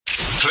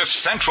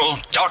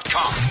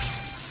CliffCentral.com.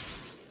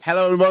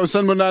 Hello,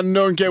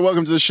 Nonke.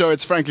 Welcome to the show.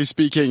 It's Frankly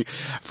Speaking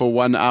for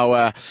 1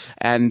 hour,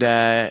 and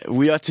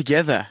we are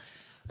together.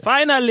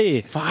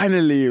 Finally. Well,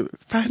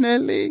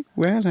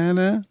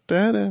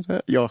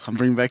 yo, I'm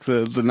bringing back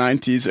the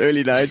 90s,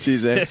 early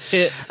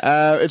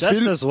 90s.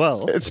 Just as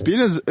well. It's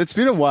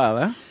been a while,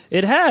 huh?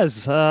 It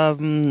has.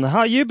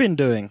 How you been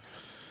doing?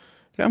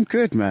 I'm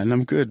good, man.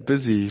 I'm good.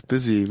 Busy.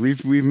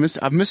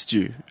 I've missed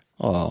you.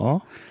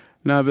 Oh.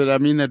 No, but I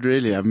mean that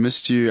really. I've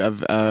missed you.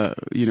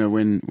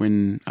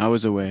 When I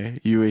was away,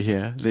 you were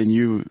here.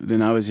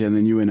 Then I was here, and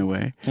then you went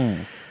away.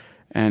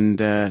 And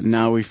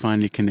now we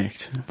finally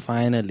connect.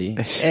 Finally,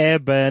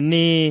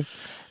 Ebony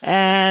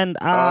and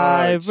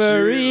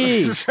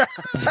Ivory.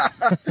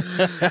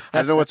 I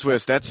don't know what's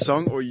worse, that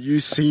song or you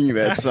singing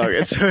that song.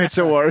 It's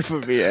a worry for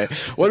me. Eh?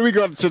 What do we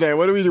got today?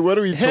 What are we talking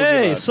about?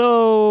 Hey,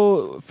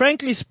 so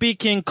Frankly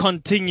Speaking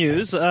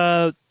continues.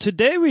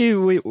 Today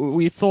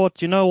we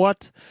thought, you know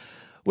what?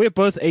 We're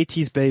both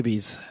 80s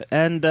babies,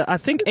 and I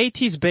think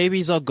 80s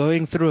babies are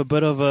going through a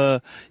bit of our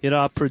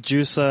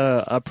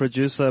producer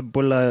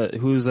Bulla,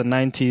 who's a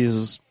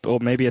 90s or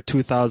maybe a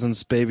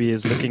 2000s baby,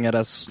 is looking at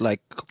us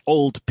like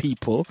old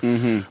people.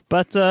 Mm-hmm.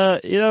 But,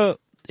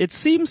 it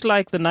seems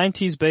like the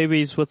 90s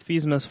babies with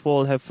Fees Must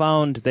Fall have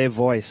found their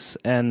voice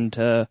and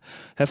have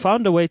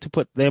found a way to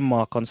put their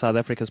mark on South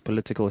Africa's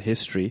political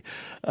history.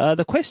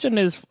 The question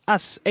is,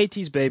 us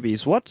 80s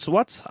babies,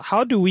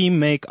 how do we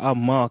make our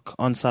mark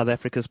on South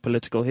Africa's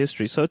political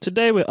history? So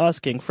today we're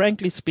asking,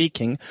 Frankly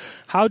Speaking,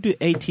 how do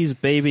 80s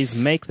babies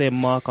make their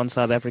mark on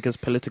South Africa's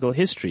political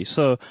history?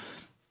 So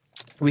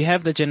we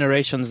have the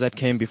generations that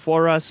came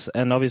before us,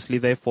 and obviously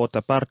they fought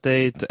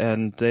apartheid,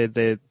 and they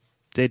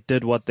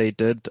did what they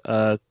did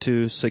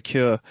to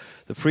secure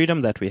the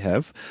freedom that we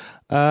have.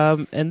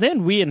 And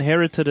then we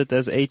inherited it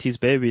as 80s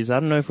babies. I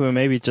don't know if we were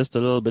maybe just a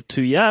little bit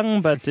too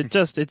young, but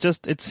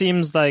it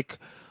seems like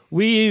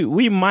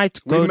we might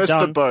go down. We missed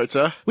the boat,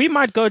 huh? We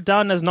might go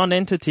down as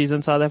non-entities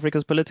in South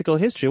Africa's political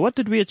history. What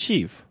did we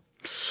achieve?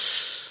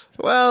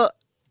 Well,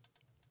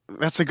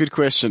 that's a good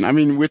question. I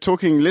mean,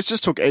 let's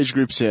just talk age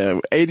groups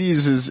here.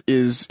 80s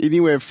is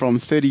anywhere from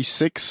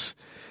 36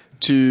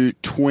 to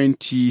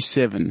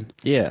 27.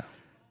 Yeah.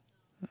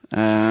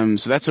 So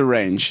that's a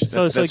range.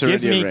 So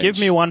give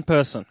me one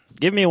person.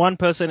 Give me one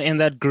person in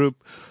that group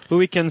who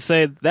we can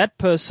say that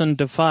person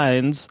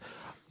defines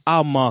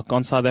our mark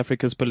on South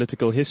Africa's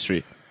political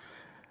history.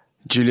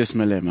 Julius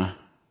Malema.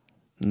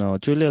 No,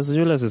 Julius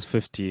is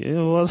 50.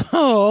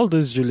 How old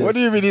is Julius? What do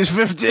you mean he's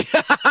 50?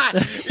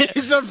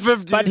 He's not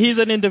 50. But he's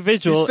an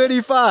individual. He's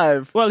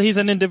 35. Well, he's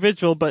an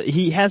individual, but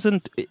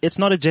it's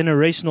not a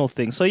generational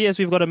thing. So yes,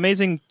 we've got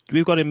amazing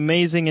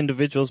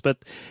individuals, but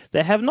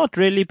they have not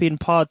really been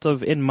part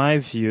of, in my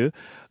view,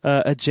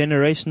 a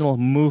generational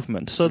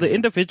movement. So the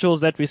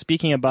individuals that we're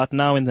speaking about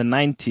now in the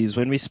 90s,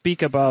 when we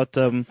speak about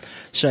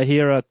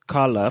Shahira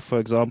Kala, for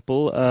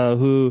example,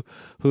 who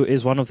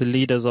is one of the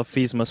leaders of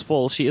Fees Must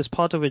Fall, she is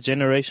part of a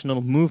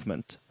generational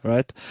movement,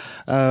 right?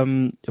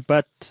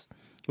 But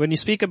when you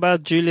speak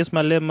about Julius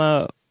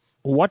Malema,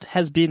 what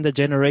has been the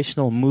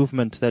generational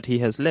movement that he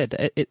has led?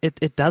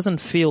 It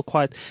doesn't feel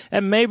quite,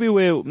 and maybe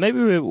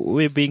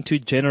we're being too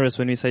generous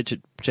when we say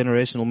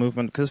generational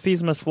movement, because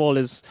Fees Must Fall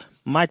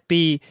might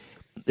be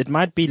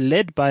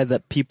led by the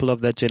people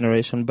of that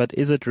generation, but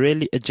is it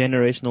really a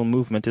generational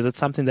movement? Is it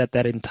something that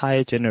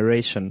entire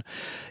generation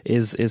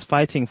is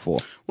fighting for?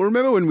 Well,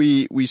 remember when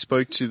we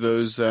spoke to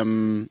those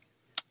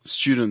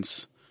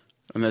students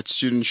on that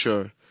student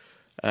show,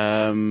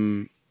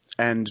 and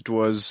it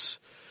was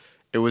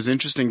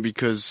interesting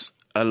because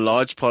a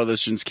large part of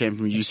those students came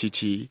from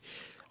UCT,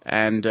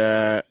 and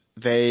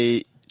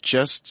they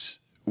just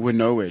were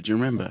nowhere. Do you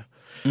remember?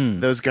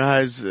 Those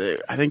guys,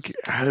 I think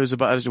it was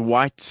about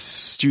white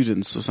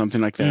students or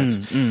something like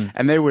that,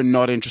 and they were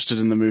not interested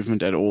in the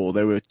movement at all.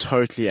 They were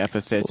totally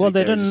apathetic. Well,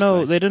 they didn't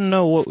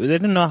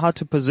know how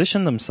to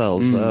position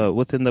themselves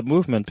within the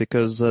movement,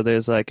 because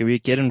there's we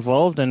get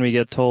involved and we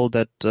get told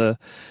that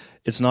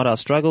it's not our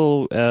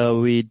struggle.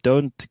 We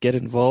don't get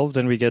involved,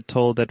 and we get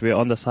told that we're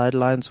on the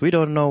sidelines. We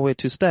don't know where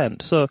to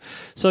stand. So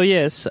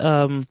yes,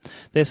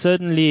 there's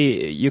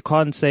certainly, you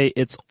can't say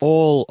it's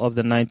all of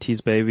the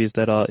 90s babies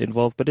that are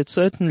involved, but it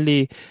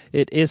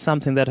is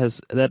something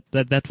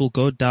that will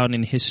go down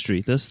in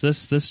history.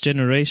 This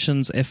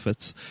generation's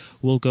efforts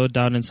will go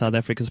down in South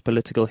Africa's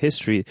political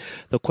history.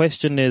 The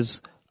question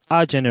is,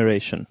 our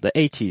generation, the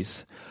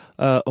 80s,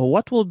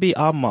 what will be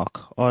our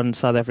mark on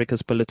South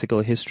Africa's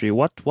political history?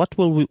 What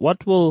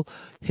will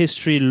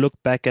history look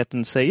back at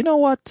and say, you know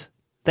what,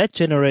 that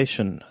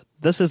generation,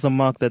 this is the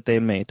mark that they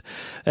made?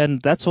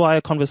 And that's why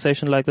a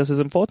conversation like this is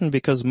important,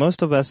 because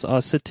most of us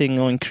are sitting,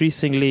 or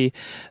increasingly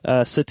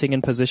sitting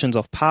in positions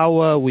of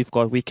power. We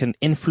can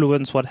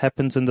influence what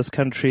happens in this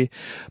country,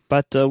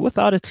 but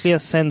without a clear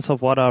sense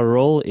of what our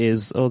role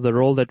is, or the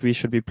role that we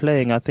should be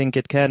playing, I think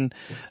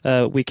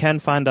we can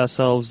find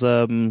ourselves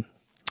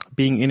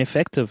being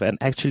ineffective and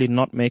actually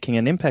not making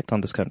an impact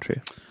on this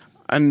country.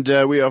 And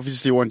we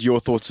obviously want your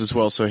thoughts as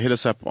well. So hit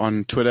us up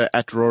on Twitter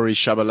at Rory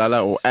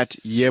Shabalala or at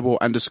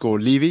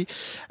Yebo_Levy,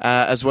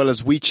 as well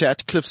as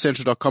WeChat,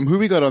 cliffcentral.com. Who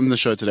we got on the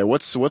show today?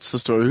 What's the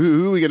story?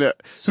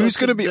 Who's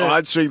gonna be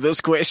answering this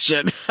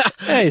question?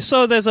 Hey,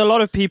 so there's a lot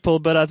of people,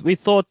 but we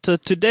thought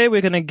today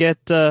we're gonna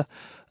get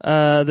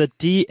the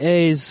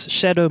DA's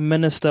Shadow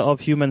Minister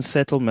of Human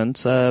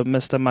Settlements,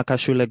 Mr.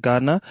 Makashule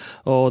Gana,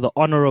 or the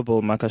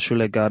Honorable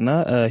Makashule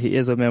Gana. He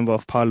is a member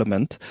of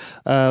Parliament.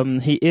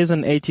 He is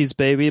an 80s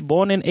baby,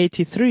 born in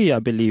 83, I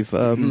believe.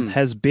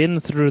 Has been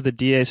through the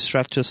DA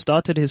structure,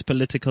 started his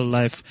political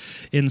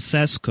life in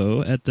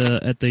SASCO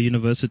at the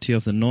University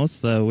of the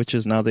North, which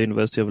is now the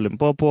University of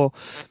Limpopo,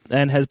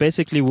 and has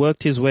basically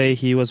worked his way.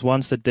 He was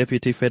once the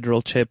Deputy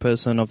Federal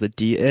Chairperson of the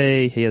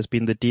DA. He has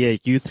been the DA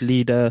youth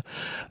leader.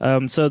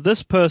 So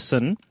this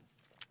person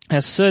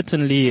has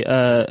certainly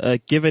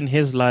given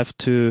his life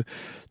to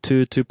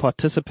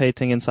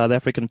participating in South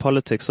African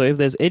politics. So if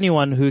there's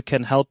anyone who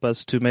can help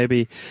us to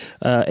maybe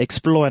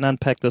explore and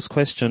unpack this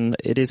question,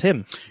 it is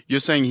him. You're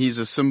saying he's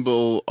a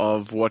symbol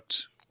of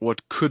what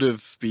could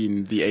have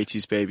been the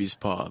 80s baby's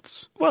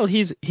paths. Well,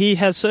 he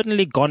has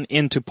certainly gone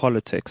into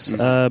politics.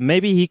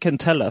 Maybe he can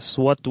tell us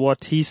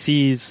what he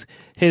sees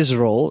his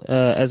role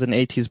as an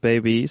 80s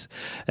baby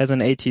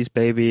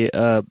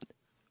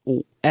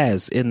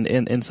as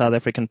in South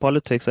African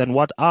politics, and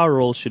what our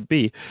role should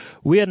be.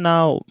 We are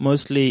now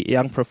mostly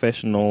young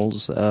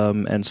professionals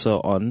and so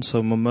on.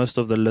 So most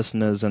of the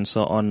listeners and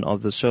so on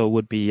of the show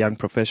would be young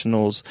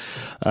professionals,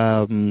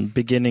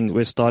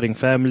 we're starting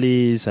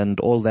families and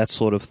all that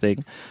sort of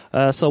thing.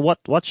 So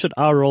what should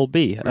our role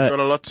be? We've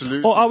got a lot to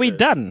lose. Or are we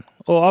done?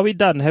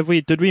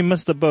 Did we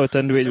miss the boat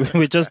and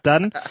we're just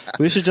done?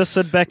 We should just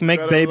sit back,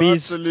 make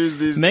babies,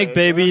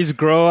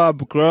 grow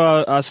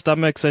our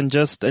stomachs and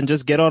just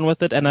get on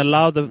with it and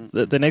allow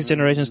the next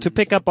generations to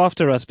pick up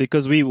after us,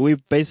 because we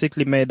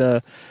basically made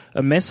a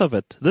mess of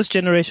it. This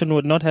generation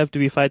would not have to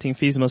be fighting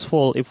Fees Must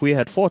Fall if we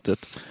had fought it.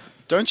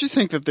 Don't you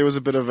think that there was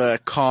a bit of a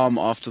calm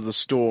after the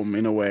storm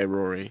in a way,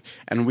 Rory?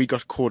 And we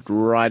got caught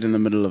right in the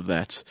middle of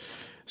that.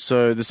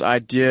 So this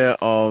idea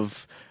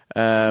of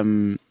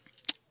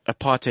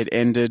apartheid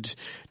ended,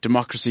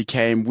 democracy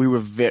came. We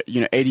were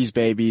 80s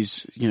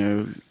babies,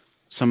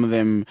 some of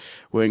them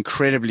were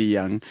incredibly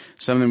young.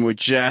 Some of them were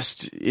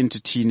just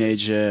into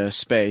teenager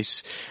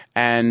space.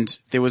 And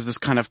there was this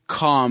kind of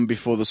calm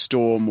before the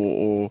storm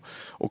or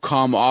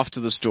calm after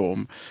the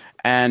storm.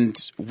 And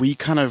we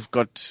kind of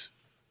got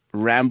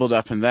rambled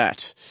up in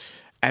that.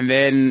 And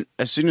then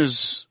as soon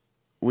as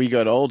we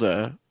got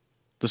older,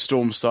 the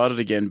storm started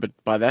again. But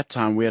by that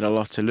time, we had a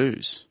lot to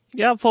lose.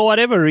 Yeah, for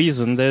whatever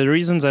reason, the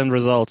reasons and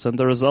results, and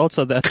the results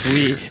are that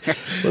we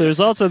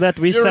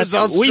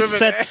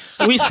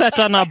sat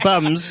on our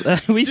bums,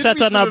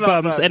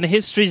 and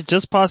history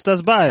just passed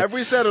us by. Have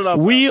we sat on our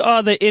bums? We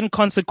are the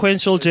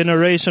inconsequential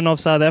generation of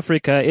South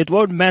Africa. It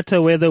won't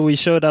matter whether we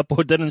showed up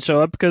or didn't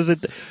show up, because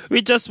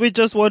we just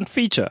won't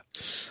feature.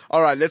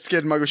 All right, let's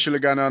get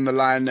Makashule Gana on the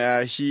line.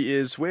 Where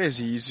is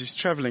he? He's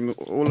traveling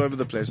all over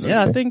the place.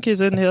 Yeah, I think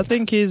he's in here. I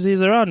think he's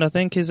around. I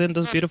think he's in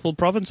this beautiful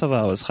province of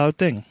ours,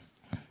 Gauteng.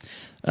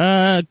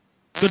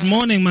 Good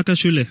morning,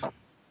 Makashule.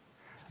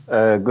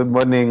 Good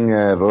morning,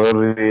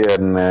 Rory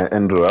and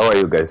Andrew. How are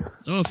you guys?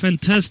 Oh,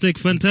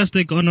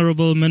 fantastic,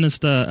 Honorable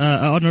Minister,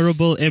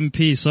 Honorable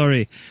MP,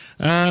 sorry.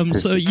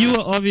 So you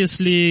were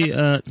obviously,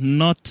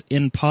 not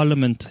in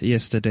Parliament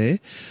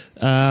yesterday.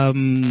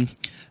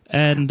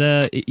 And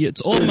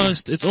it's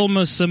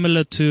almost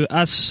similar to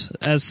us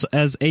as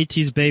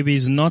 80s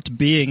babies not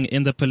being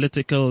in the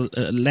political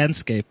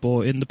landscape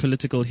or in the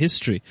political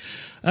history.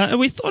 And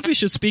we thought we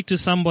should speak to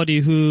somebody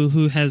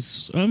who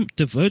has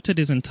devoted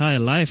his entire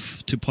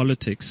life to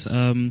politics.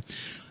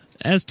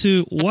 As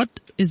to what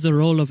is the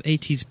role of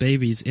 80s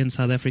babies in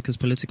South Africa's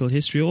political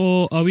history,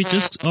 or are we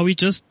just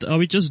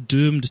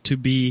doomed to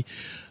be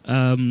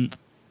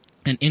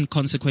an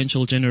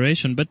inconsequential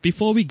generation? But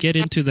before we get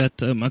into that,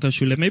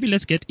 Makashule, maybe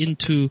let's get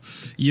into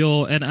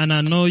and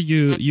I know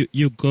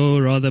you go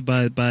rather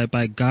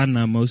by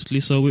Ghana mostly,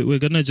 so we're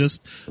gonna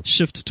just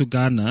shift to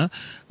Ghana.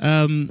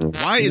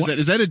 Why is that?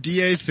 Is that a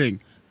DA thing?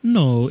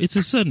 No, it's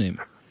a surname.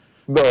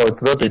 No,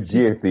 it's not a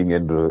DA thing,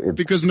 Andrew.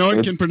 Because no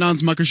one can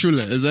pronounce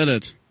Makashule, is that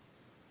it?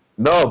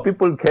 No,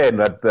 people can,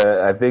 but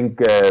I think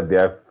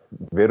there are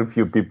very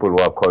few people who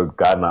are called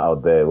Ghana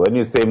out there. When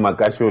you say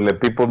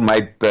Makashule, people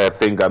might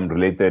think I'm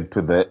related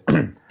to the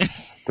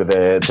to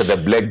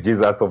the Black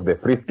Jesus of the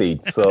Free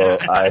State. So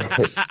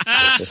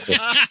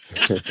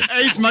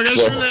It's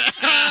Makashule.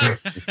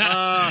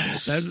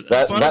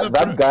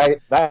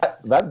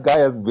 that guy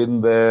has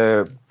been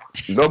the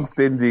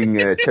long-standing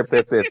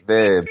chairperson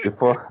there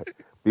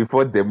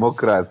before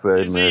democracy.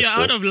 You see, you're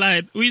out of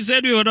line. We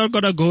said we were not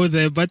going to go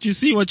there, but you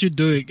see what you're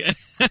doing.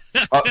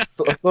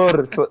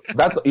 So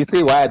that's, you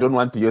see why I don't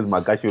want to use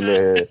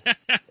Makashule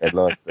a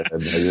lot.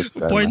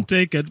 Point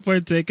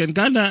taken.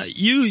 Ghana,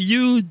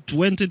 you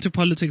went into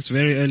politics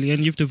very early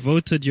and you've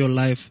devoted your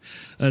life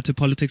to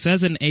politics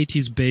as an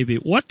 80s baby.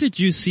 What did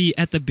you see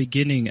at the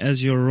beginning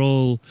as your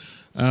role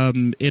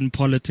in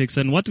politics,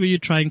 and what were you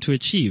trying to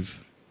achieve?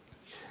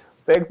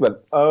 Thanks, man.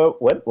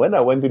 When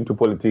I went into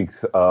politics,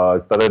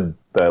 started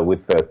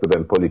with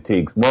student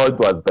politics. More it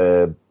was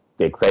the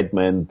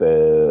excitement,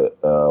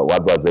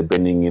 what was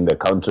happening in the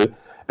country,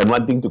 and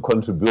wanting to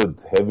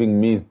contribute,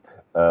 having missed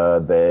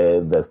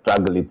the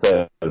struggle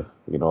itself.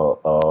 You know,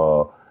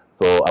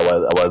 so I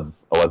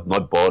was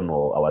not born,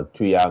 or I was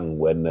too young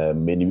when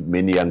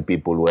many young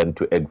people went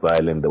to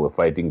exile and they were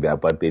fighting the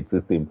apartheid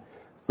system.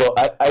 So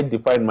I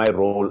define my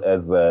role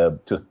as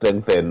to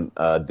strengthen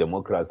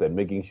democracy and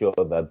making sure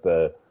that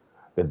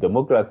the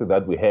democracy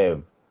that we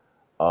have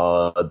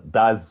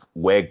does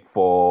work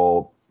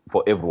for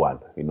everyone.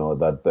 You know,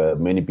 that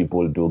many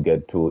people do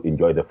get to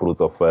enjoy the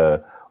fruits of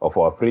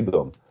our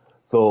freedom.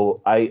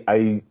 So I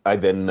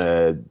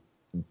then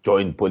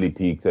joined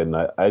politics, and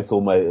I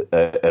saw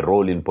a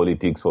role in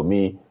politics for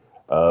me.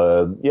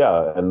 And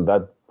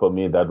that for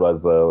me that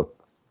was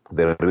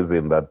the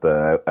reason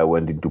that I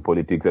went into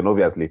politics, and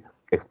obviously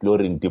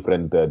exploring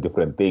different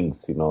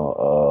things. You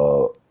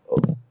know,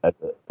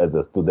 as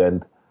a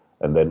student.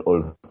 And then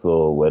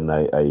also when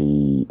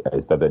I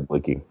started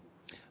working.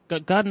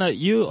 Gardner,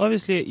 you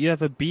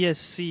have a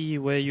BSc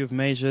where you've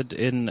majored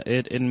in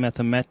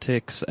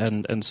mathematics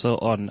and so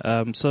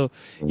on. So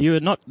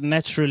you're not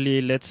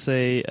naturally, let's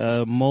say,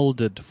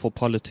 molded for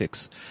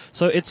politics.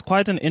 So it's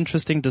quite an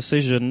interesting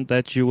decision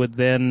that you would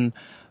then,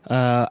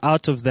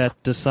 out of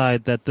that,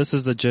 decide that this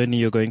is the journey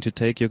you're going to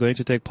take. You're going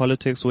to take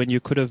politics when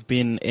you could have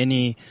been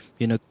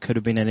could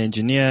have been an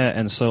engineer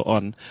and so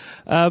on.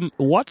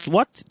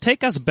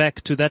 Take us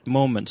back to that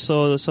moment.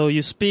 So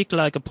you speak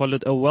like a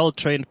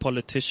well-trained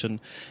politician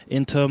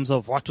in terms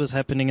of what was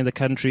happening in the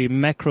country,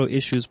 macro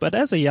issues. But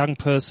as a young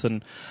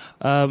person,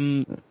 there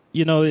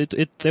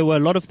were a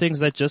lot of things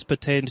that just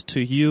pertained to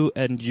you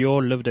and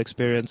your lived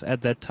experience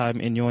at that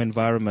time in your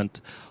environment.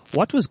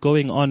 What was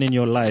going on in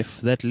your life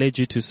that led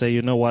you to say,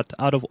 you know what,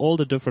 out of all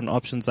the different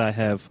options I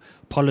have,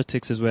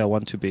 politics is where I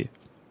want to be?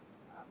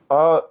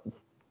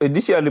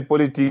 Initially,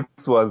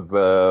 politics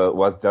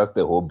was just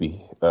a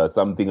hobby,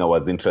 something I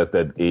was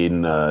interested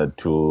in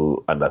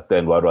to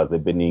understand what was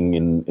happening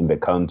in the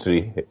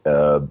country.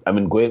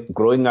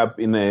 Growing up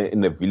in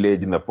a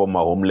village in a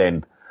former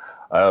homeland,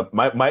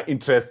 my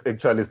interest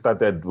actually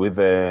started with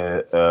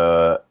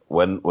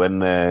when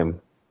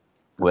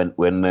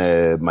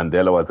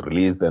Mandela was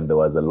released, and there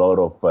was a lot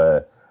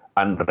of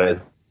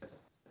unrest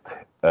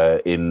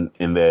in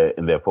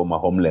their former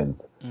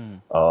homelands.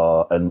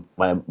 And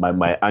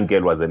my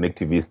uncle was an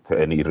activist,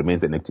 and he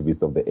remains an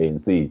activist of the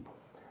ANC.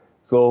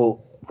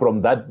 So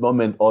from that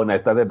moment on, I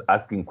started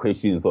asking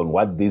questions on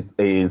what this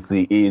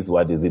ANC is,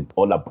 what is it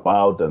all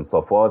about, and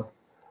so forth.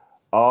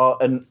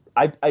 And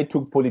I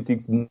took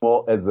politics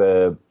more as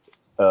a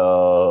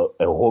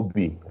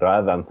hobby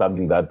rather than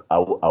something that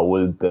I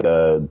would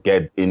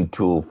get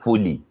into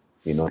fully,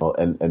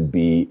 and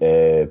be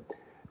a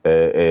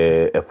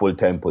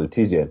full-time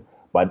politician.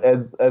 But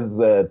as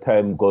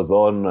time goes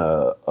on,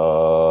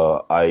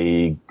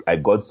 I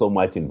got so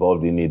much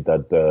involved in it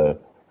that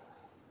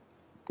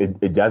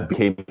it just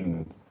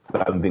became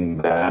something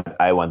that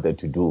I wanted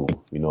to do,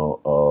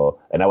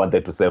 and I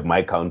wanted to serve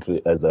my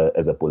country as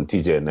a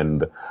politician,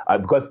 and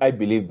because I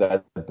believe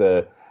that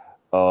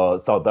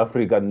South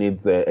Africa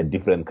needs a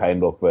different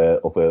kind of a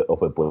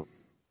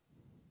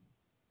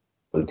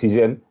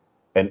politician.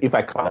 And if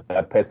I can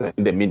that person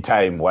in the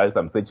meantime, whilst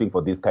I'm searching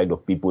for this kind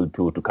of people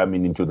to come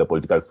into the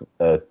political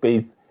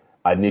space,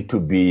 I need to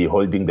be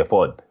holding the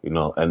fort,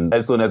 And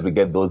as soon as we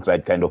get those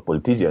right kind of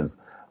politicians,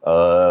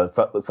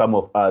 some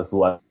of us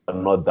who are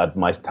not that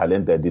much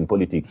talented in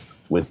politics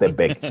will step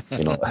back,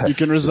 You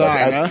can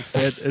resign, huh?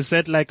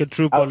 Said like a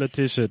true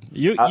politician.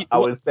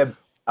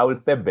 I will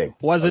step back.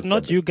 Was it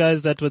not you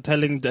guys that were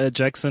telling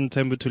Jackson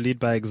Tembu to lead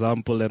by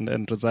example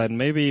and resign?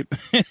 Maybe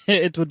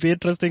it would be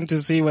interesting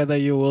to see whether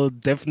you will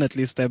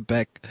definitely step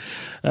back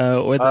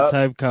when the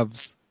time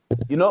comes.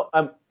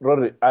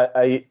 Rory,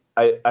 I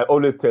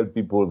always tell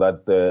people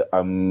that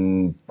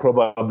I'm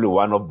probably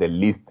one of the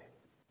least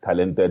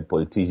talented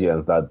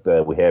politicians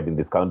that we have in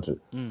this country.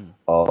 And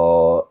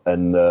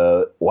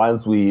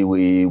once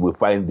we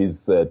find these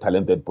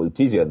talented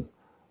politicians,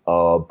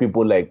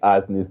 people like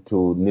us need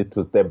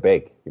to step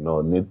back,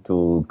 need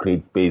to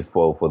create space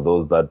for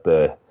those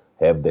that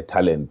have the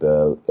talent,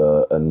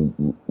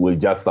 and we'll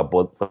just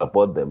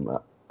support them.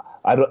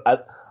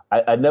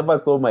 I never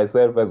saw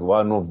myself as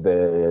one of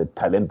the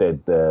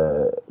talented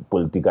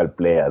political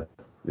players.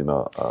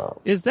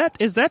 Is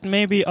that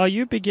maybe, are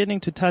you beginning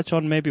to touch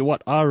on maybe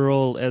what our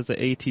role as the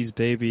 80s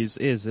babies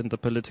is in the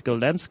political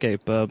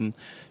landscape? And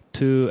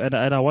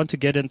I want to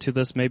get into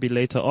this maybe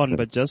later on,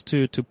 but just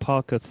to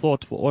park a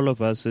thought for all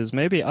of us is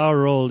maybe our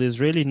role is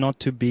really not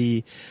to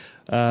be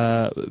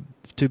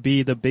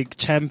the big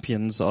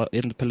champions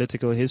in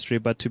political history,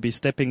 but to be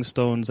stepping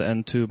stones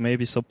and to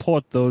maybe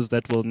support those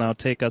that will now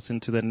take us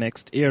into the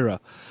next era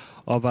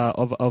of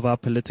our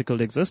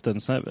political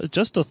existence.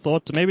 Just a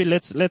thought. Maybe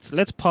let's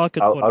park it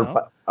for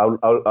now.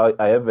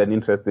 I have an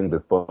interesting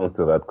response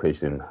to that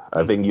question.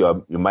 I think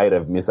you might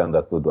have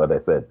misunderstood what I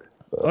said.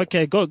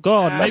 Okay, go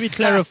on. Maybe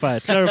clarify.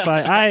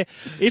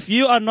 If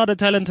you are not a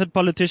talented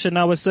politician,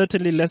 I was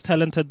certainly less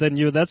talented than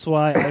you. That's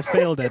why I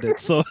failed at it.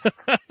 So,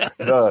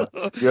 No,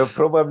 you're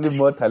probably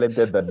more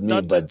talented than me,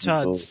 not a but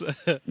chance.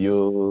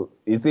 you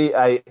see,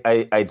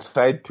 I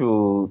try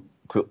to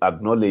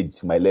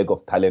acknowledge my lack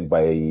of talent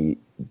by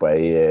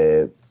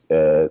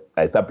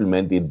I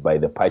supplement it by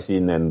the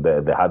passion and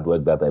the hard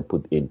work that I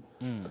put in.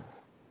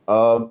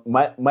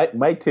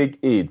 My take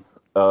is,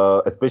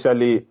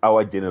 especially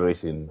our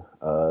generation,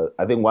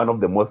 I think one of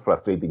the most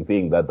frustrating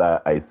things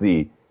that I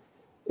see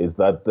is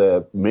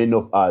that many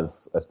of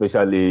us,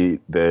 especially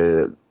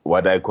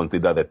what I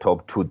consider the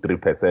top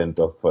 2-3%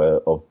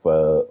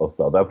 of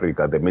South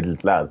Africa, the middle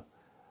class,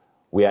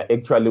 we are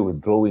actually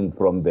withdrawing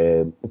from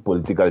the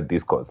political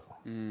discourse.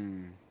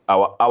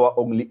 Our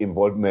only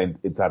involvement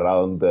is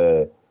around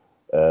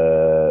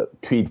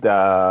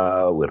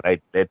Twitter. We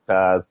write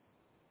letters.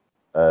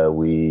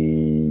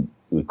 We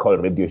call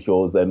radio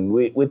shows, and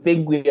we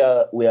think we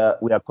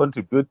are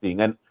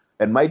contributing.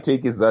 And my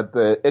take is that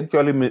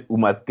actually we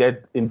must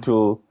get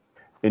into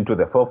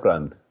the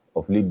forefront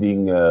of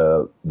leading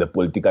the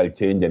political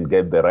change and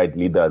get the right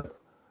leaders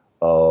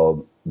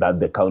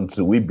that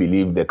we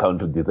believe the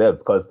country deserves.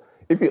 Because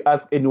if you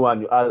ask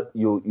anyone,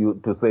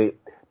 you to say,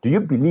 do you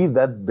believe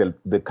that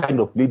the kind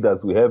of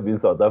leaders we have in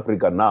South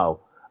Africa now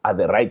are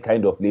the right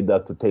kind of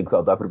leaders to take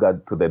South Africa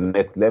to the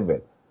next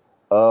level?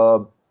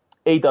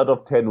 8 out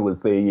of 10 will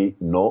say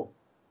no.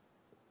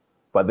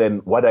 But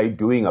then what are you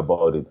doing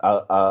about it?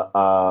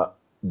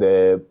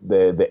 The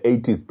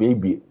 80s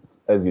baby,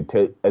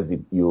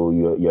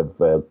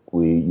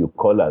 you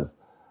call us,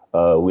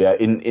 we are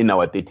in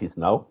our 30s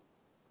now,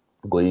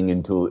 going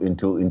into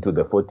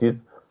the 40s.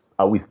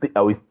 Are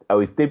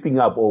we stepping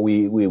up, or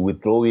we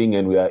withdrawing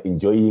and we are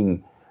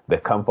enjoying the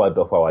comfort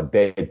of our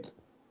debt?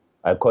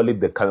 I call it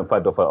the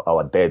comfort of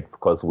our debt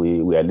because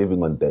we are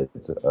living on debt.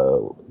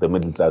 The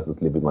middle class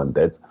is living on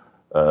debt,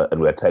 and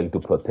we are trying to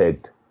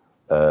protect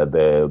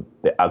the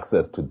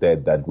access to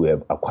debt that we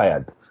have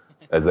acquired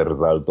as a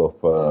result of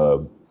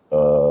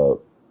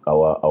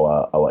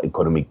our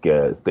economic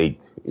state.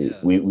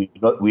 Yeah.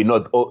 We're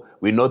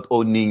not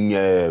owning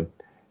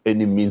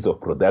any means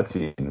of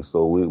production,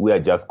 so we are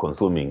just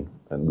consuming,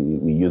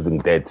 and we're using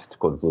debt to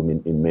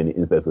consume in many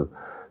instances.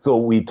 So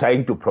we're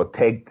trying to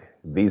protect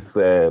this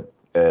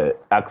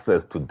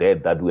access to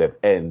debt that we have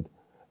earned,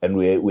 and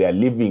we are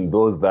leaving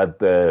those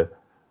that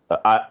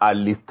are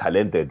least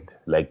talented,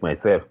 like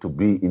myself, to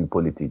be in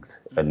politics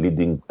and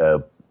leading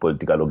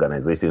political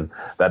organizations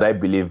that I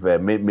believe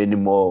many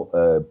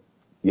more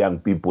young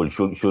people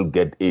should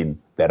get in.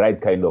 The right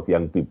kind of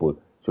young people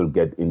should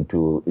get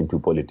into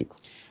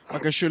politics.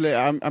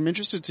 Makashule, I'm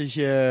interested to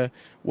hear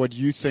what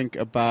you think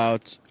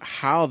about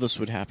how this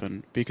would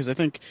happen, because I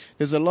think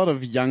there's a lot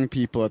of young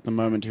people at the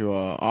moment who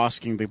are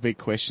asking the big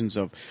questions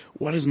of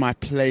what is my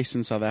place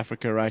in South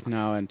Africa right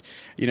now, and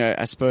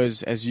I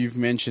suppose, as you've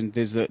mentioned,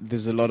 there's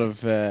a lot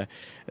of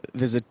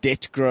there's a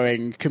debt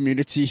growing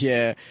community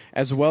here,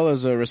 as well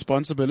as a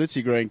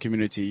responsibility growing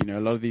community. A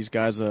lot of these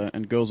guys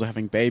and girls are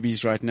having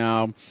babies right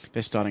now.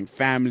 They're starting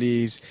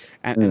families,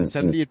 and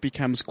suddenly it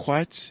becomes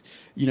quite,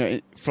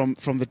 from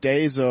the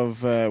days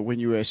of when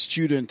you were a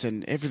student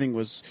and everything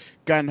was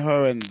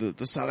gun-ho and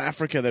the South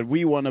Africa that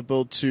we want to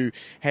build, to,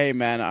 hey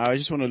man, I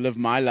just want to live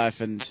my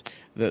life, and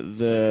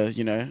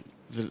the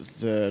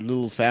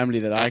little family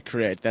that I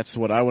create, that's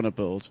what I want to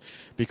build.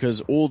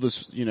 Because all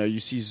this, you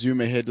see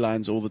Zuma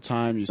headlines all the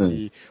time, you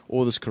see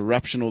all this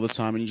corruption all the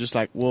time, and you're just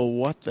like, well,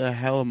 what the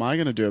hell am I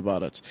going to do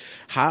about it?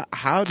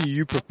 How do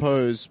you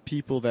propose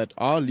people that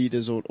are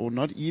leaders or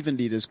not even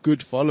leaders,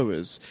 good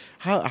followers,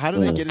 how do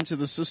they get into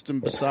the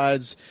system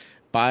besides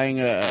buying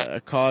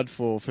a card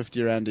for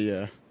 50 Rand a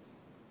year?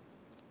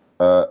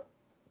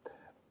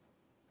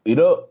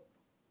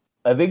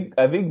 I think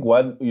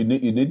one, you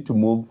need to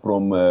move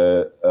from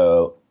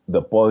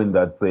the point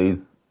that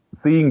says,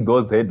 seeing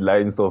those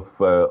headlines of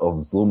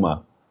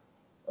Zuma,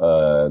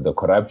 the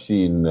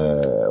corruption,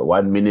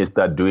 one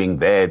minister doing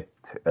that,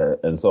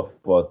 and so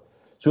forth,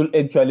 should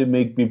actually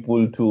make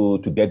people to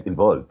get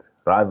involved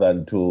rather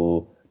than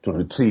to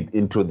retreat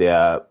into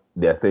their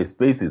safe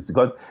spaces.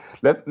 Because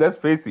let's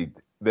face it,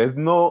 there's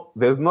no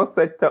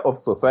sector of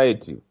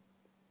society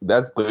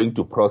that's going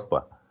to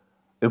prosper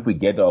if we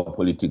get our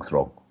politics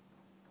wrong.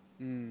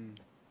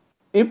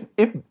 If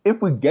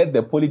we get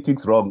the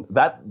politics wrong,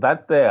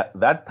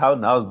 that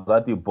townhouse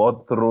that you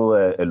bought through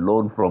a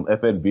loan from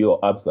FNB or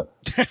ABSA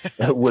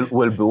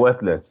will be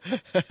worthless.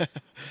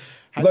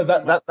 How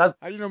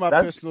do you know my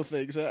personal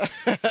things? That's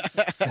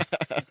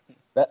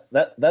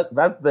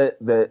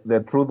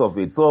the truth of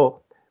it.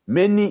 So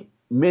many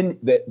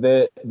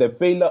the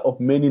failure of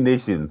many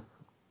nations,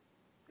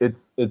 it's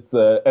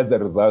as a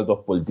result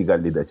of political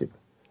leadership,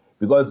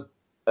 because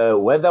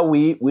whether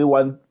we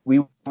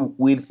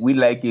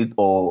like it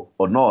or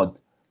not,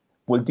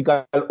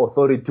 political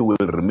authority will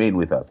remain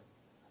with us,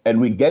 and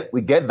we get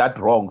that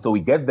wrong. So we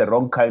get the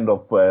wrong kind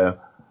of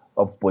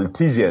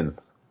politicians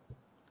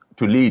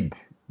to lead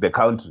the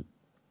country.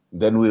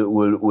 Then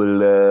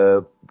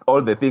we'll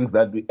all the things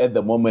that we, at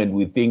the moment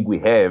we think we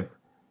have,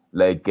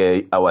 like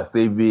our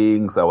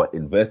savings, our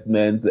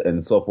investments,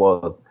 and so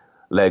forth.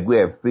 Like we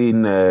have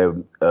seen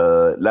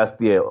last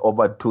year,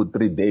 over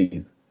 2-3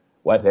 days,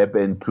 what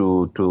happened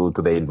to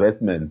the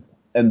investments,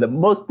 and the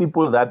most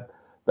people that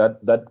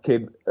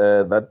carry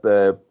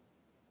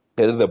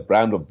the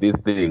brand of this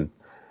thing,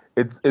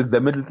 it's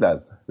the middle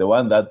class, the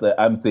one that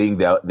I'm saying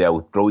they are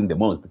withdrawing the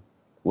most.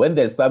 When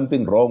there's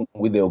something wrong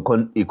with the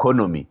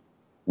economy,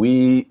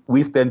 we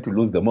stand to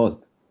lose the most.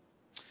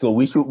 So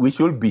we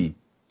should be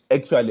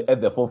actually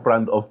at the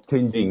forefront of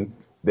changing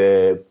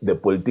the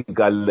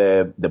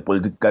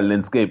political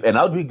landscape. And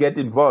how do we get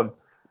involved?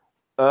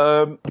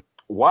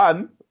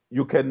 One,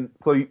 you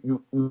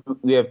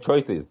have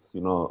choices.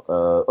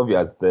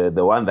 Obvious.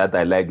 The one that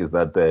I like is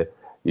that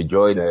you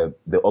join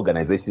the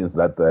organizations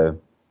that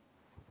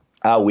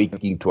are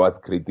working towards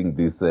creating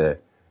this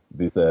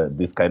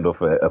kind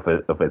of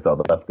a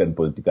South African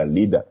political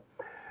leader.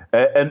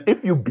 And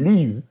if you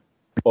believe,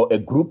 or a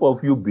group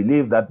of you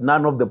believe, that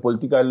none of the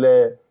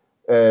political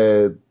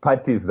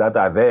parties that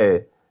are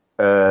there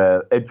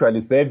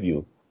actually serve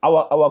you,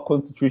 our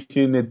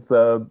constitution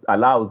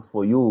allows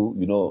for you.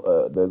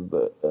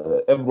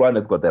 Everyone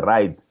has got the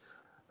right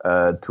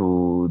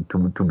to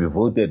be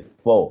voted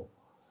for,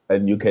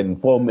 and you can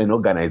form an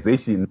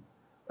organization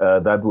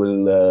that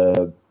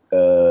will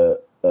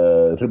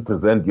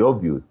represent your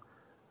views.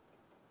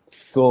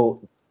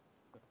 So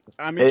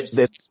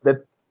the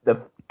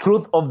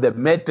truth of the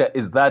matter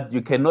is that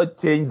you cannot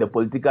change the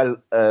political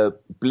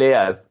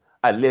players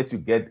unless you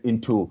get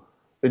into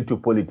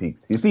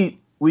politics. You see,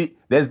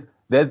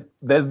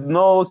 there's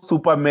no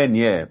Superman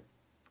here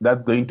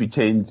that's going to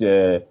change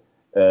the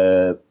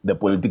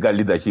political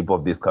leadership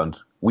of this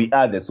country. We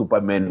are the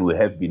Supermen we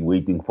have been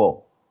waiting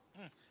for.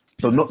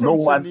 So no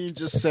one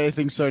just say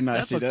things so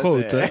nicely. That's a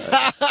quote.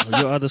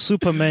 You are the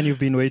Superman you've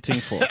been waiting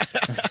for.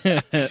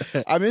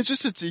 I'm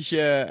interested to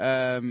hear,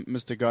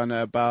 Mr.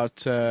 Garner,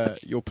 about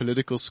your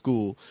political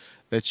school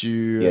that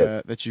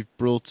you've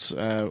built.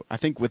 I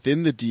think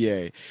within the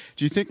DA.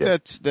 Do you think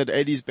that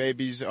 80s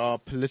babies are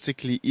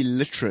politically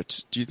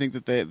illiterate? Do you think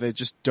that they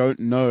just don't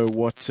know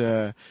what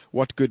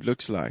good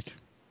looks like?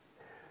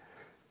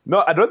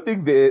 No, I don't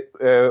think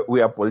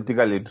we are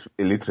politically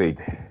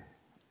illiterate.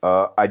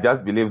 I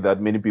just believe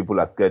that many people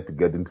are scared to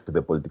get into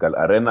the political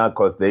arena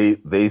because they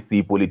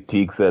see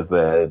politics as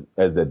a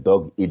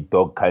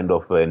dog-eat-dog kind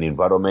of an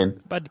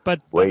environment. But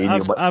I've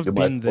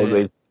been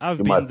there.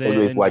 I've been there,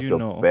 always watch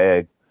your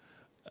back.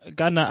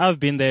 Ghana, I've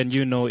been there, and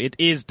it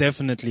is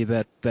definitely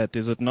that,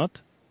 is it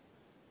not?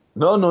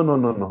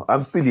 No.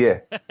 I'm still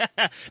here.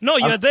 No,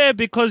 you're there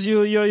because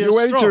you're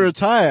waiting to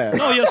retire.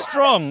 No, you're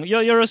strong.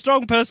 You're a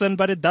strong person,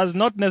 but it does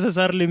not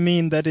necessarily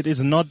mean that it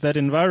is not that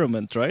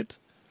environment, right?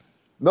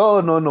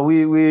 No.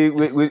 We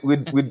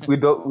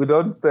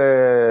don't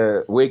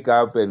wake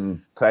up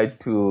and try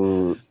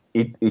to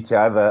eat each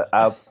other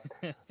up.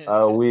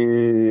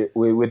 We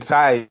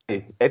try,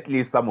 at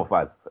least some of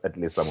us. I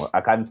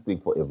can't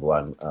speak for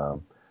everyone.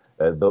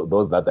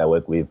 Those that I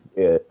work with,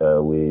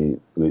 we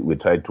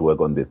try to work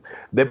on this.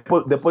 The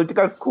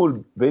political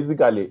school,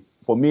 basically,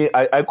 for me,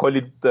 I call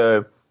it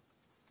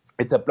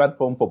it's a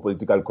platform for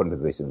political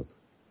conversations.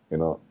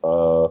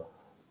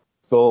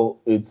 So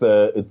it's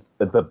a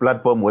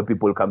platform where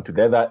people come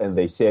together and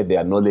they share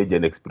their knowledge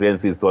and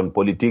experiences on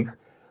politics,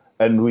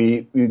 and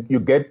you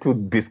get to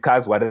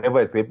discuss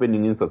whatever is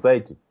happening in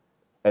society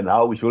and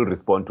how we should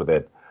respond to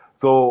that.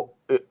 So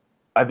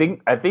I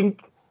think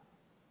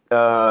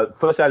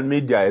social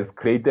media has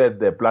created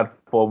the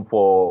platform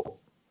for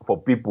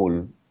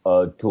people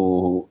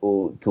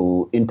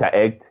to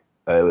interact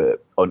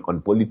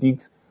on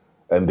politics,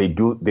 and they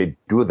do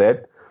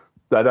that.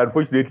 But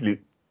unfortunately,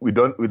 we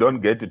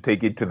don't get to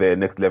take it to the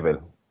next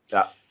level.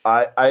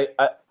 I'm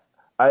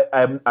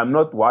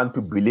not one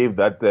to believe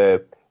that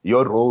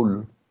your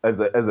role as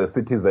a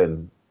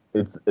citizen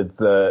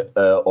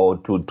or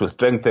to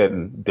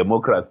strengthen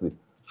democracy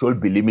should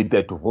be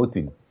limited to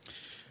voting,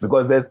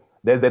 because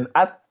there's an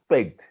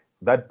aspect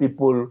that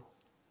people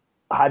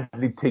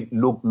hardly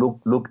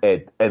look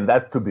at, and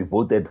that's to be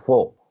voted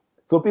for.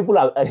 So people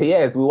are,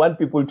 yes, we want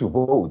people to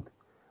vote,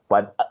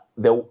 but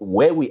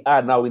where we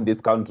are now in this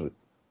country,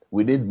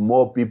 we need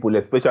more people,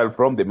 especially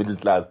from the middle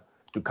class,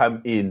 to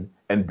come in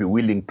and be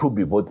willing to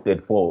be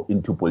voted for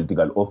into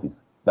political office.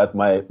 That's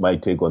my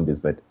take on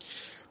this matter.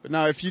 But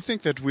now, if you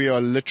think that we are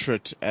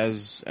literate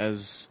as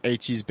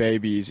 80s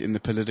babies in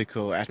the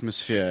political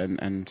atmosphere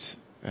and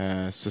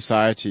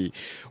society,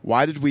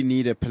 why did we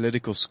need a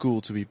political school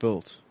to be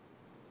built?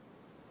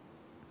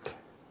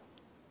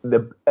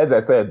 As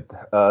I said,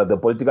 the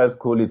political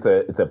school it's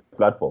a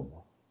platform.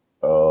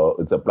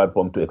 It's a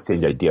platform to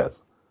exchange ideas.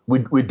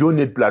 We do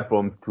need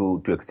platforms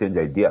to exchange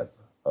ideas,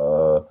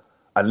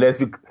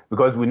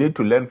 because we need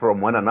to learn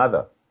from one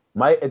another.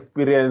 My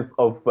experience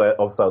of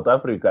South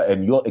Africa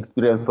and your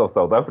experience of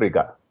South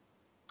Africa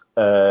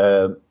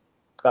are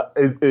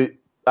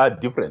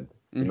different,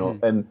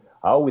 and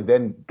how we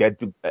then get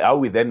to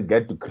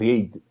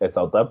create a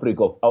South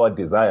Africa of our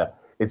desire.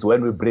 It's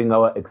when we bring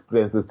our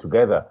experiences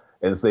together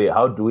and say,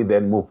 how do we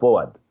then move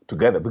forward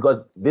together?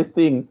 Because this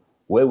thing,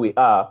 where we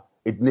are,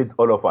 it needs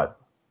all of us.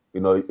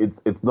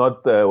 It's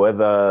not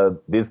whether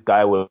this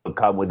guy will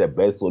come with the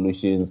best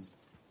solutions.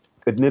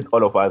 It needs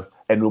all of us,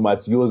 and we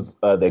must use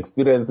the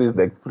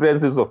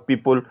experiences of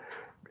people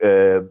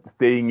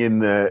staying in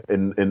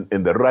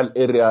the rural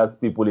areas,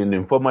 people in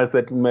informal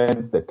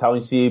settlements, the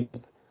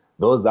townships,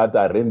 those that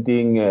are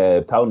renting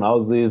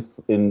townhouses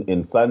in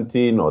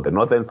Sandton or the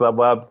northern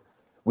suburbs.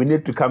 We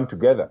need to come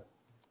together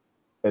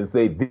and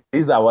say,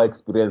 these are our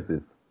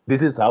experiences.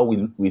 This is how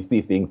we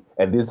see things,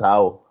 and this is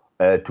how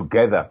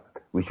together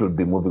we should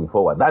be moving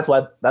forward. That's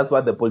what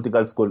the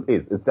political school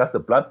is. It's just a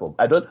platform.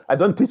 I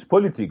don't teach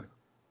politics.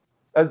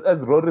 As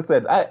Rory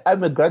said,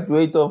 I'm a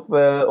graduate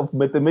of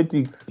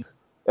mathematics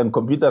and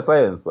computer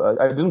science.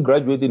 I didn't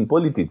graduate in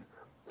politics,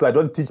 so I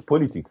don't teach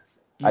politics.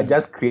 I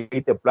just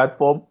create a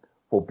platform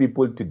for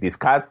people to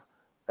discuss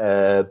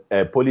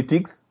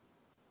politics,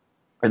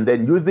 and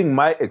then using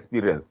my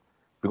experience,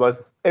 because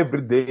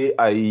every day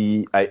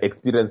I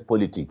experience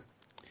politics,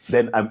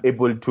 then I'm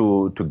able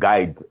to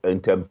guide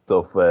in terms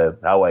of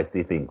how I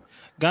see things.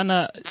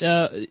 Ghana,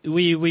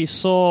 we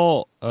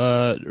saw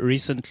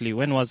recently,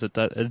 when was it?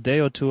 A day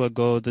or two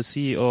ago, the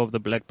CEO of the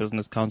Black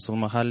Business Council,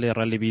 Mahale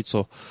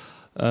Ralibitso,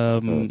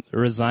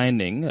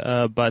 resigning.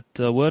 But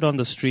word on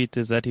the street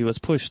is that he was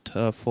pushed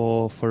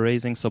for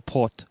raising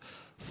support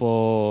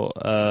for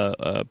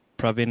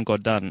Pravin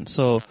Gordhan.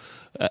 So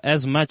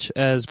as much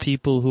as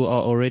people who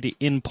are already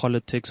in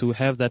politics, who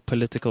have that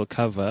political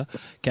cover,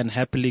 can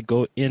happily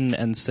go in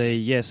and say,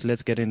 yes,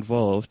 let's get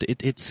involved,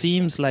 it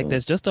seems like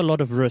there's just a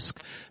lot of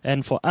risk.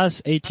 And for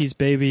us 80s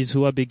babies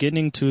who are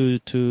beginning to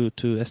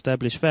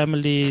establish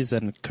families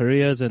and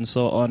careers and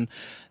so on,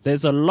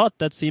 there's a lot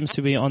that seems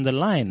to be on the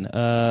line.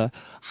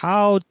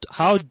 How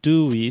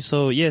do we?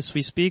 So yes,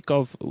 we speak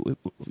of,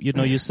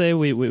 you say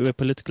we're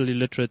politically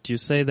literate. You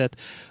say that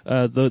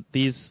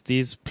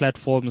these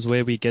platforms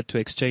where we get to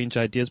exchange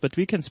ideas, but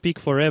we can speak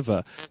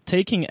forever.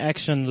 Taking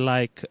action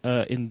like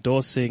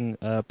endorsing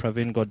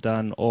Pravin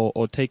Gordhan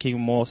or taking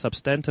more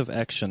substantive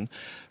action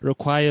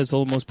requires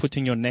almost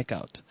putting your neck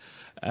out.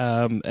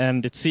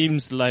 And it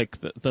seems like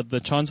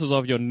the chances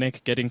of your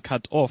neck getting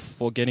cut off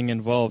for getting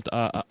involved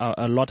are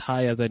a lot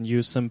higher than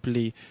you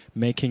simply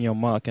making your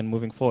mark and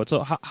moving forward.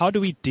 So how do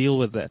we deal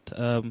with that?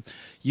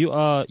 You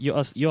are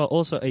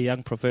also a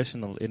young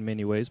professional in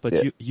many ways, but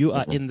you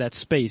are in that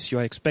space. You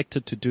are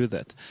expected to do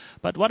that.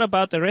 But what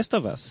about the rest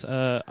of us?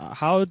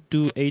 How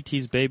do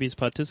 80s babies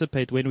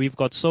participate when we've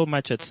got so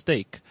much at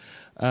stake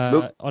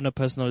on a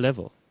personal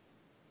level?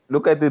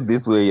 Look at it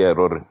this way,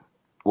 Rory.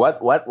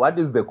 What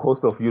is the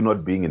cost of you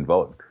not being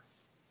involved?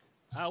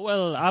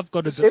 Well, I've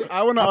got a.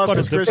 I want to ask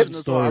this question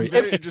as well. I'm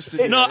very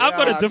interested. No, I've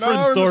got a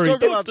different story. Let's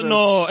talk about this.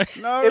 No,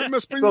 we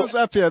must bring this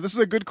up here. This is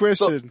a good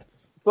question.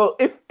 So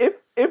if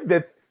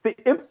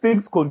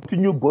things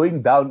continue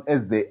going down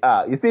as they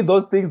are, you see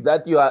those things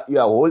that you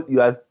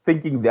are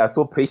thinking they are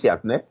so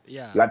precious, ne?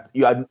 Yeah.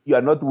 You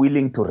are not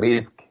willing to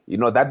risk.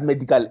 That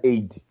medical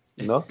aid.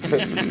 That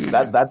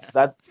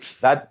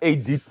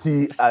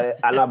ADT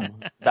alarm,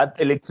 that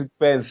electric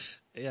fence.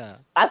 Yeah.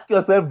 Ask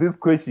yourself this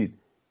question: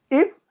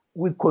 if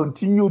we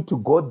continue to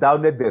go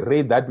down at the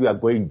rate that we are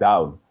going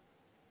down,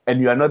 and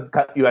you are not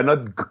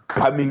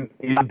coming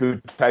in to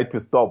try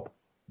to stop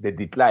the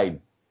decline,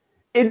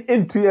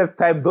 in 2 years'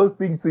 time, those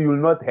things you will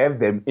not have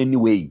them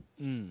anyway.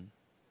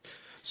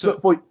 So,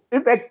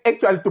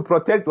 actually to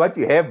protect what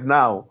you have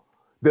now,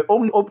 the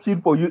only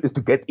option for you is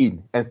to get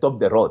in and stop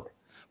the road.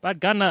 But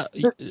Ghana,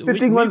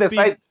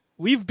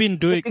 we've been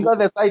doing. Sitting on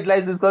the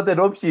sidelines is not an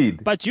option.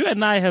 But you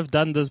and I have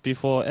done this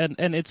before, and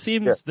it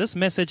seems this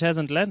message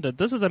hasn't landed.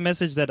 This is a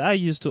message that I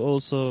used to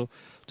also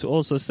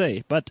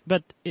say, but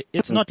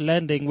it's not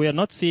landing. We are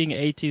not seeing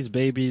 80s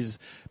babies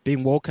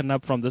being woken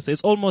up from this.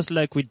 It's almost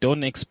like we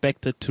don't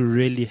expect it to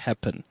really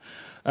happen.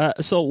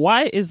 So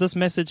why is this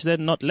message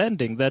then not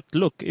landing? That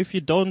look, if you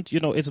don't,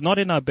 it's not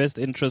in our best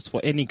interest for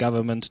any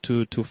government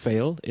to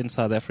fail in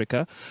South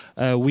Africa.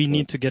 We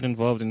need to get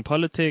involved in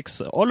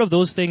politics. All of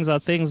those things are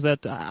things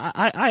that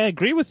I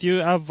agree with you.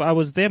 I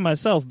was there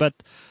myself, but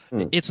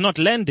it's not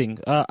landing.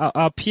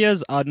 Our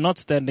peers are not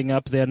standing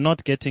up. They're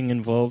not getting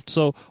involved.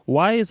 So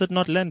why is it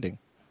not landing?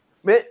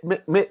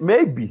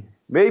 Maybe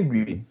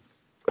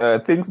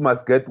things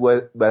must get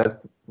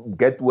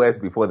worse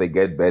before they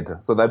get better,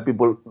 so that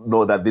people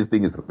know that this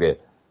thing is real.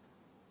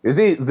 You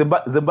see,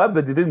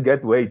 Zimbabwe didn't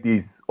get where it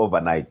is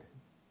overnight.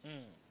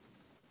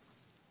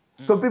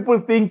 So people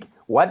think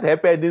what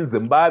happened in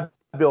Zimbabwe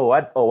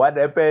or what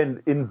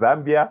happened in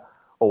Zambia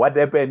or what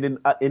happened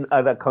in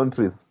other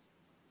countries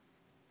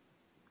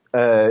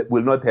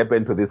will not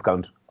happen to this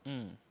country.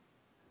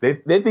 They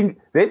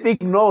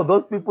think no,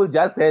 those people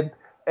just had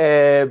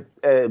God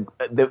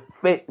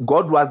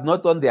was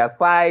not on their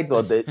side,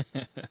 or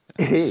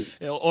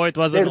or it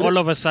was all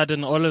of a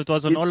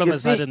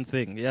sudden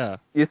thing. Yeah.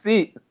 You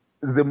see,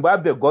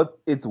 Zimbabwe got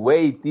its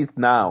way it is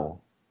now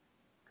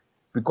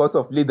because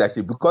of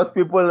leadership, because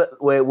people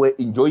were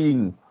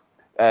enjoying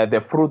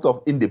the fruits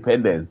of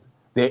independence.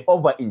 They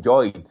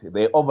overindulged,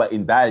 they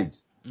overindulged,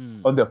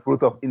 on the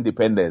fruits of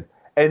independence,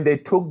 and they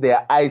took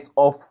their eyes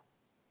off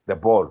the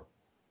ball.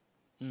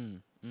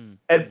 And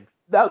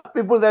there are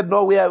people that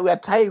know we are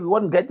trying, we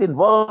won't get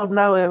involved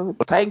now. We're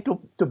trying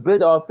to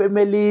build our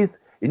families.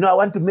 I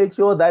want to make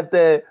sure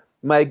that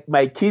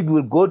my kid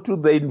will go to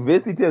the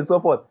university and so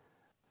forth.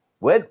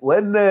 When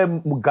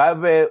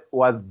Mugabe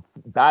was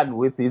done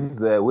with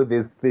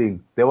his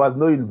thing, there was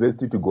no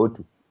university to go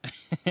to.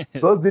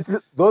 those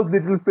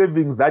little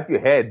savings that you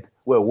had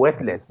were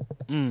worthless.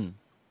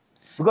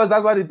 Because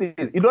that's what it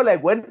is.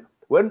 Like when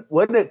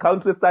a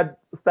country start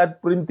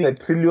printing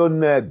 $1 trillion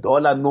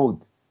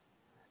note,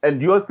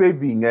 and you're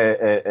saving,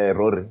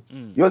 Rory,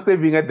 you're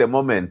saving at the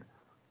moment,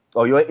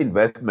 or your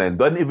investment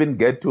don't even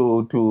get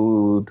to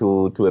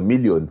 $1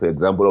 million, for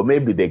example, or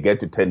maybe they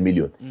get to 10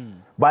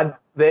 million. But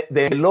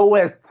the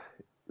lowest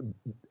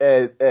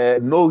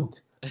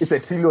note is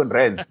R1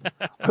 trillion.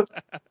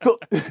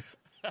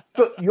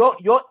 So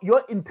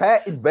your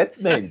entire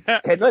investment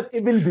cannot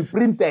even be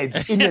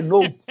printed in a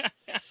note.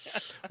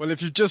 Well,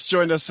 if you've just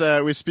joined us,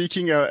 we're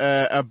speaking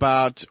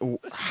about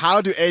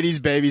how do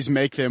 80s babies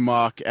make their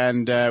mark,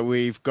 and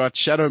we've got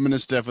Shadow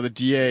Minister for the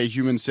DA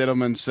Human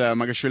Settlements,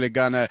 Magashule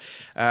Gana,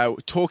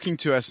 talking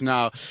to us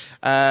now.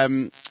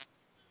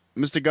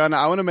 Mr. Gana,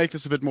 I want to make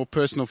this a bit more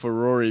personal for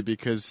Rory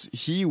because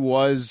he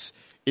was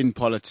in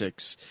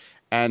politics,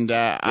 and He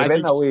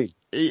ran away.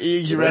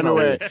 He ran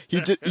away.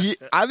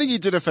 I think he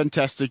did a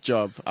fantastic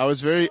job. I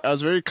was very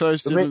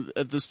close to him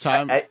at this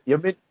time. You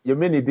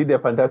mean he did a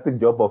fantastic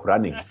job of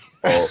running?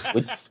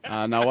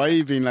 Now why are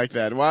you being like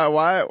that?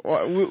 Why?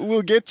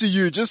 We'll get to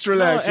you. Just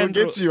relax. No, we'll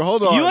get to you.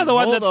 Hold on. You are the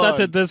one that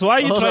started on. this. Why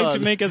are you Hold trying on. to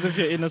make as if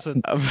you're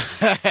innocent?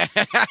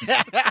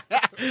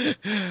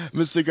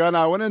 Mr. Gunn,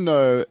 I want to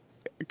know,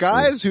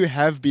 guys who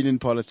have been in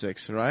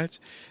politics, right?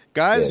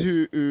 Guys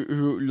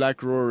who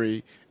like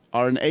Rory,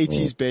 are an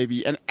 80s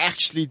baby and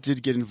actually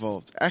did get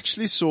involved,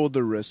 actually saw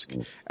the risk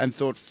and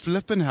thought,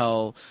 flippin'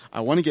 hell, I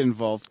want to get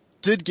involved,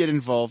 did get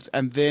involved,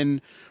 and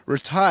then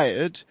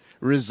retired,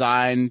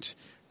 resigned,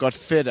 got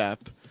fed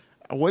up.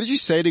 What did you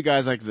say to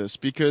guys like this?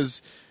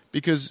 Because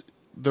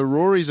the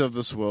Rorys of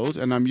this world,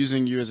 and I'm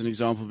using you as an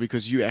example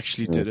because you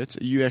actually did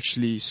it, you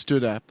actually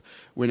stood up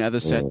when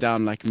others sat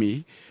down like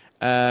me.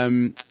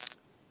 These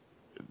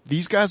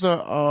guys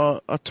are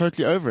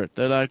totally over it.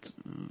 They're like,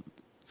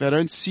 they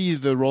don't see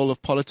the role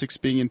of politics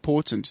being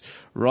important.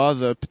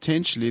 Rather,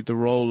 potentially, the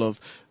role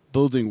of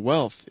building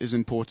wealth is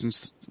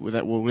important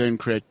that will then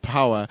create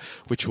power,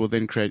 which will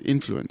then create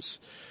influence.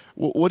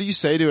 What do you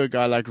say to a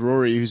guy like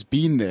Rory who's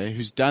been there,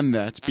 who's done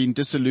that, been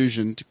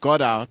disillusioned,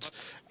 got out,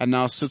 and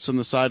now sits on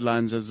the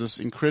sidelines as this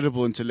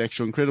incredible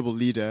intellectual, incredible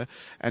leader,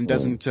 and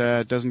doesn't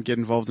get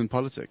involved in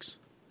politics?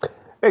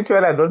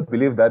 Actually, I don't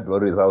believe that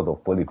Rory is out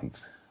of politics.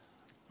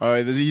 Oh,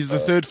 he's the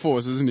third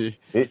force, isn't he?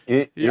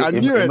 I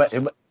knew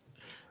it.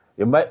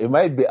 It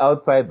might be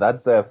outside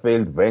that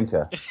failed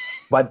venture,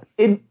 but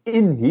in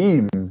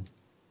him,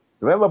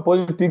 remember,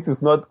 politics is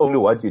not only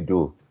what you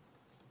do;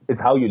 it's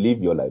how you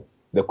live your life.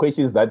 The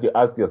questions that you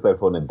ask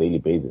yourself on a daily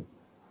basis.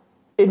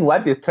 In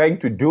what he's trying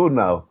to do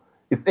now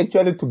is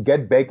actually to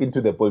get back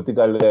into the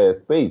political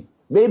space.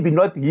 Maybe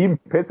not him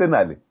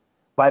personally,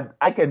 but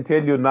I can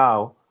tell you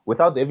now,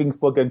 without having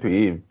spoken to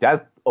him,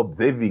 just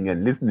observing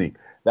and listening,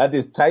 that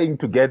he's trying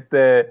to get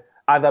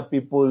other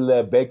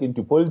people back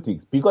into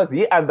politics because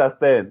he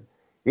understands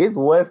his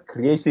wealth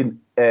creation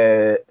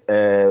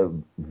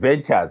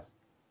ventures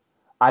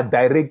are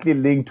directly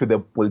linked to the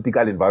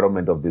political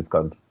environment of this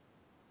country.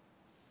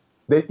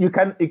 You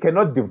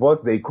cannot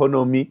divorce the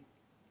economy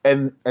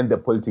and the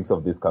politics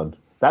of this country.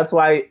 That's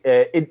why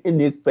in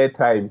his spare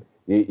time,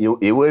 he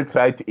will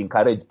try to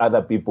encourage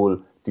other people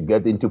to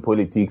get into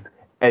politics,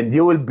 and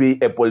he will be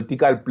a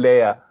political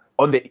player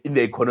in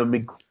the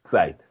economic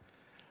side.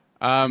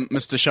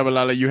 Mr.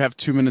 Shabalala, you have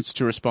 2 minutes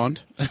to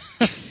respond.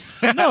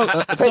 No,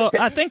 so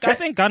I think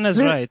Ghana's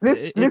right.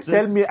 Please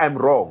tell me I'm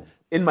wrong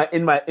in my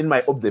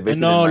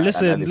observation. No,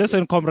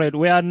 listen, comrade.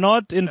 We are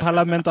not in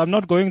Parliament. I'm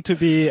not going to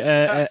be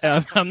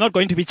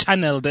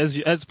channeled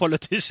as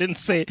politicians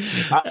say.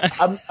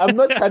 I'm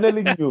not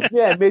channeling you.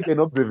 Yeah, I made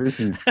an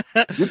observation.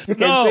 You can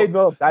say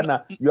no,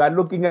 Ghana. You are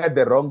looking at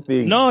the wrong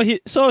thing. No,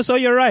 so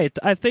you're right.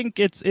 I think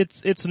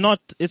it's not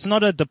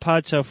a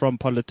departure from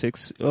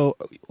politics.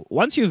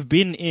 Once you've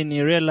been in,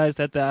 you realize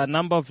that there are a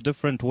number of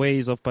different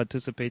ways of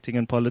participating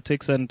in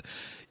politics, and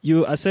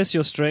you assess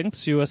your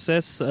strengths. You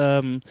assess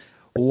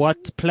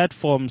what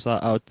platforms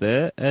are out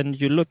there, and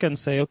you look and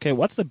say, okay,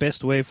 what's the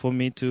best way for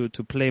me to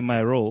play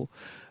my role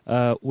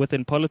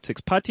within politics?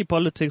 Party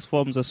politics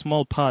forms a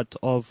small part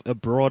of a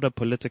broader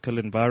political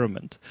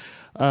environment.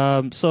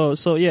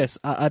 So yes,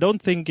 I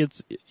don't think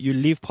you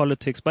leave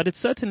politics, but it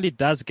certainly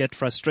does get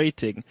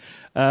frustrating.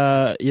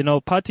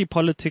 Party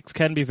politics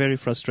can be very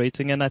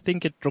frustrating, and I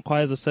think it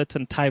requires a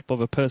certain type of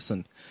a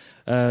person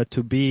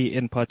to be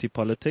in party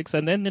politics.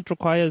 And then it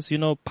requires,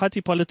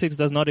 party politics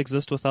does not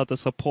exist without the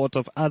support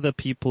of other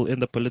people in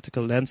the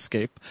political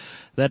landscape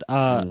that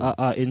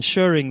are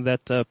ensuring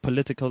that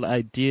political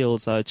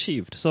ideals are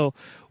achieved. So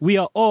we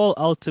are all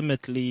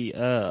ultimately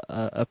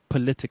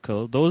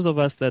political. Those of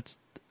us that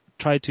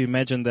try to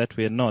imagine that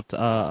we're not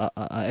are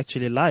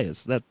actually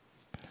liars.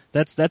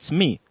 That's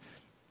me.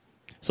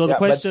 So the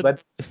question,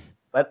 but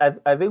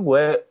I think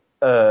where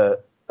an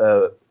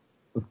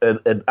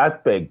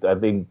aspect I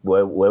think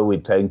where we're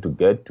trying to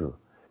get to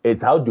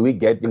is how do we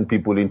get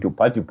people into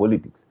party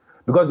politics?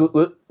 Because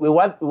we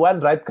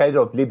want right kind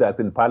of leaders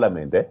in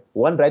parliament,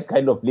 one right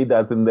kind of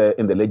leaders in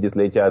the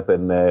legislatures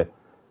and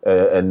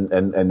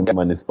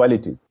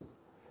municipalities.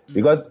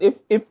 Because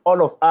if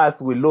all of us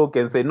will look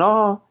and say,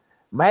 no,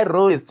 my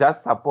role is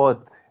just support.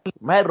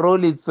 My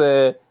role is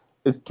to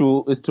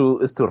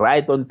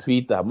write on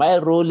Twitter. My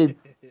role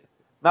is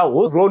now.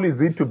 Whose role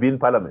is it to be in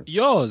parliament?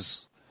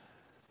 Yours.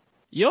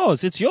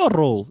 It's your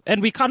role,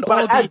 and we can't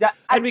all be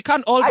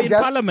in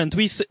parliament.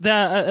 There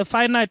are a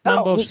finite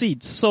number of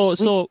seats,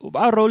 so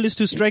our role is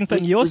to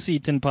strengthen your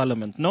seat in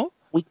parliament. No,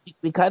 we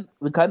can't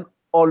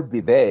all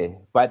be there.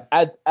 But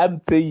I'm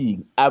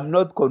saying I'm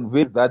not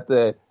convinced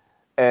that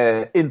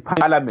in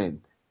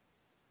parliament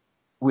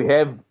we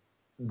have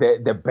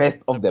the best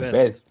of the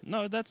best.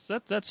 No,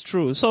 that's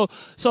true. So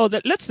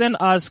let's then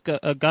ask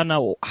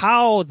Ghana,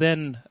 how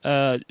then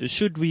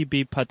should we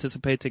be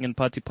participating in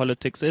party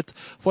politics? It,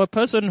 for a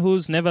person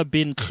who's never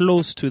been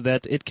close to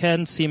that, it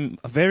can seem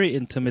very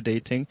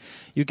intimidating.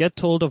 You get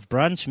told of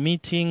branch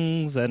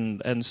meetings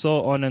and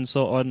so on and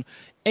so on.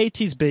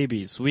 80s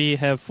babies. We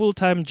have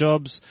full-time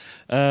jobs.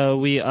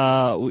 We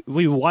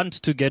want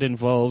to get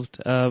involved.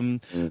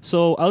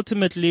 So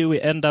ultimately we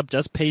end up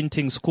just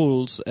painting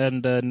schools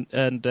and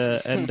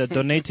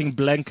donating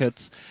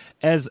blankets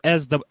as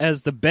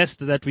the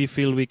best that we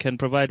feel we can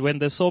provide, when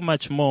there's so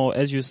much more,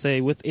 as you say,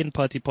 within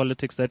party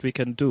politics that we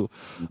can do.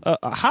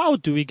 How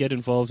do we get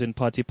involved in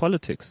party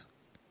politics?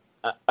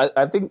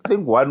 I think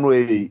one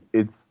way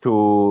is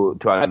to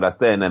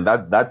understand, and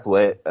that's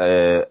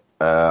where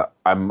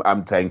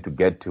I'm trying to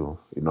get to,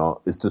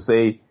 is to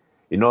say,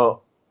 there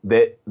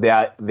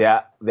are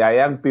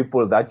young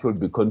people that should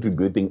be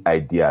contributing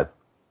ideas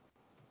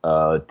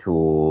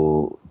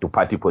to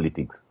party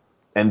politics,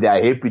 and they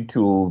are happy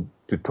to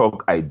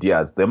talk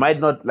ideas. They might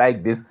not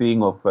like this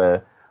thing of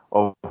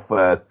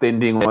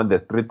standing on the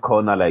street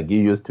corner like you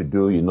used to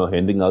do,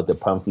 handing out the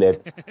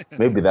pamphlet.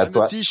 Maybe that's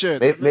and the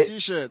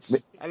t-shirts.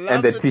 I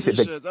love the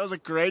t-shirts. That was a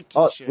great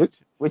t-shirt. Oh,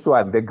 which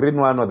one? The green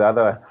one or the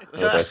other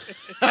one? Okay.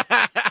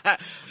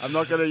 I'm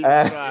not going to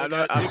even try. You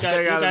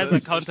guys are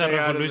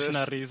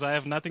counter-revolutionaries. I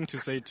have nothing to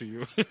say to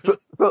you.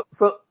 So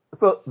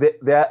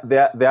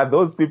there are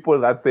those people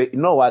that say, you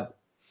know what,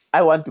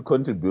 I want to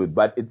contribute,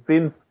 but it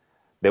seems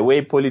the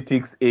way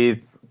politics is,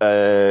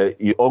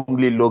 you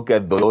only look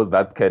at those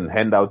that can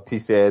hand out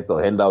t-shirts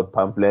or hand out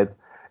pamphlets,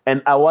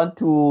 and I want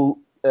to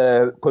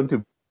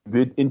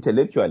contribute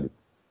intellectually.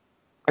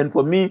 And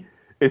for me,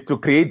 is to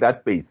create that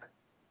space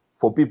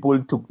for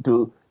people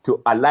to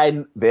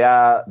align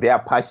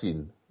their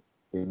passion,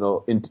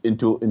 into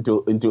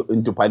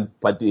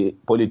party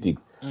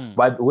politics,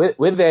 but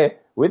with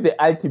the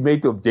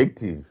ultimate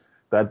objective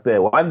that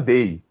one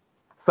day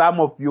some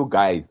of you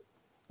guys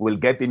will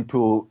get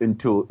into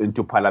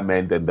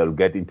parliament and they'll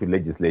get into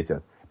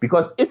legislatures.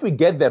 Because if we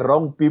get the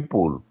wrong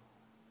people,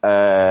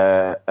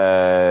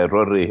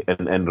 Rory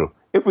and Andrew,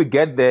 if we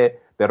get the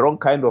wrong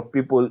kind of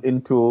people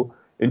into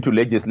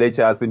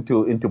legislatures,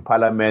 into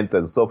parliament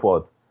and so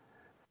forth,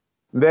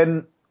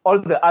 then all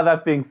the other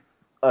things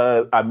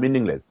are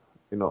meaningless.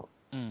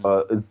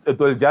 It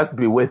will just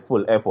be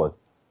wasteful efforts,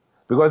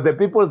 because the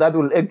people that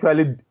will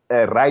actually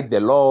write the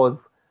laws,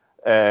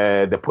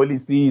 the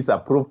policies,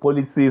 approve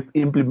policies,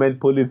 implement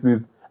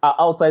policies are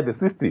outside the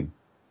system.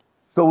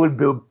 So we'll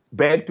be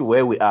back to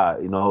where we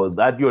are,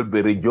 that you'll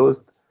be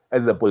reduced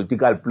as a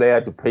political player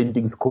to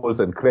painting schools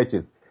and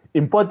crutches.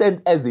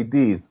 Important as it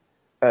is,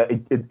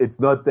 it's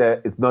not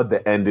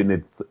the end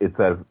in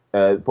itself.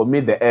 For me,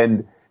 the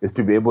end is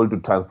to be able to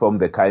transform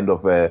the kind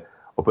of a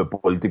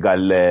political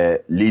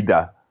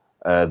leader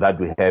that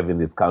we have in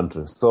this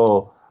country.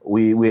 So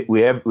we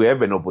have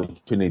an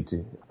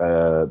opportunity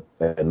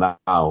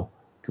now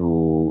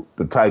to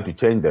try to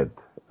change that,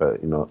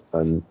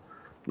 and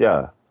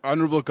yeah.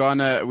 Honorable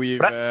Ghana, we've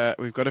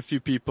got a few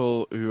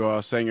people who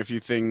are saying a few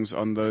things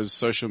on those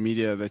social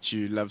media that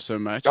you love so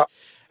much.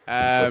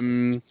 Yeah.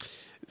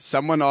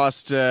 Someone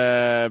asked,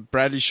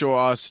 Bradley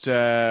Shaw asked,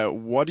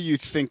 what do you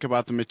think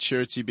about the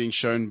maturity being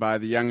shown by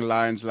the young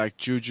lions like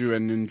Juju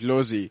and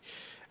Ndlozi,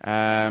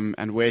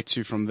 and where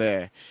to from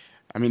there?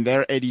 I mean,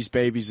 they're 80s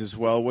babies as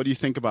well. What do you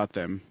think about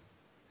them?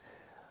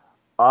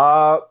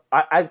 I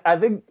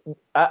think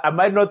I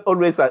might not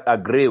always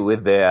agree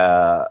with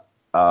their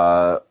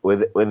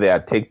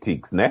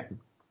tactics, ne?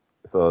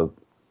 So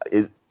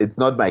it's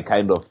not my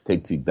kind of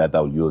tactic that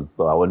I'll use.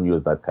 So I won't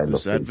use that kind of.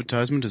 This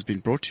advertisement has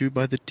been brought to you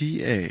by the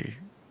DA.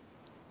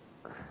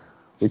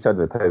 Which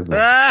advertisement?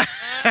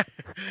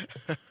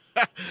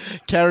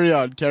 Carry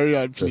on,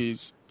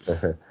 please.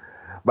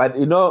 But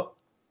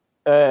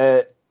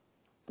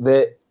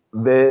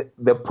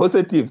the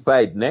positive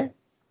side, ne,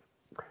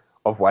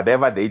 of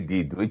whatever they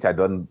did, which I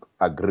don't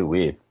agree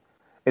with,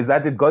 is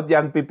that it got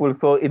young people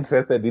so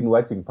interested in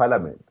watching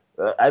Parliament.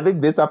 I think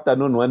this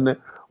afternoon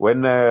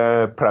when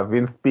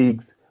Pravin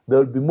speaks, there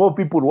will be more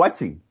people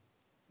watching,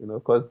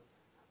 because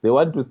they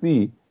want to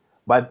see.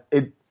 But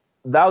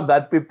now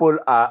that people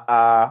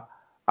are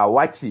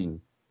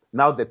watching,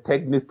 now the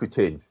tech needs to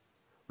change,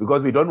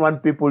 because we don't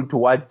want people to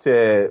watch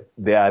their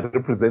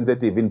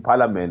representative in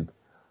parliament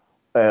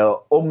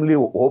only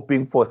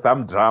hoping for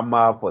some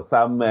drama, for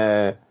some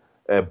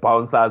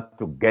bouncers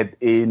to get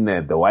in,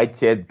 the white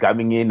shirt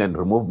coming in and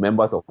remove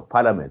members of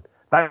parliament.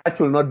 That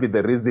should not be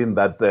the reason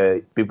that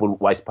people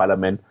watch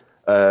parliament.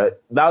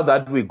 Now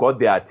that we got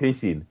their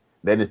attention,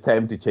 then it's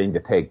time to change the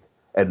text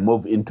and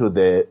move into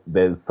the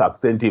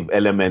substantive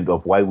element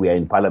of why we are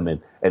in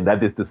parliament, and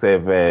that is to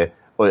serve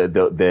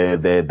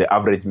the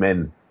average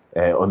man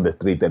on the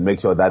street and make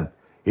sure that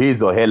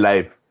his or her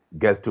life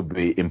gets to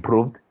be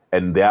improved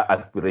and their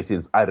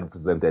aspirations are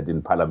represented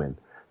in parliament.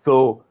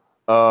 So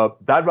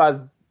that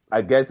was,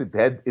 I guess, it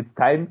had its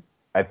time.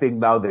 I think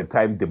now the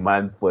time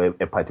demands for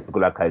a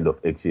particular kind of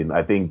action.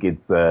 I think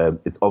it's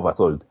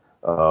oversold.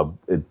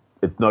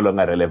 It's no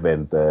longer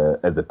relevant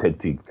as a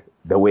tactic.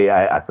 The way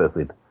I assess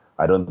it,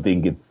 I don't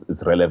think it's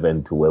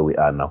relevant to where we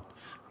are now.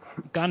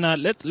 Ghana,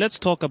 let's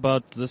talk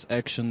about this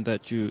action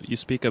that you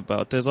speak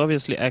about. There's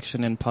obviously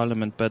action in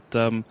Parliament, but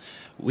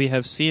we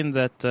have seen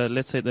that,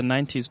 let's say, the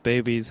 90s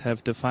babies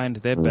have defined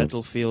their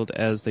battlefield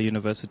as the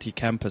university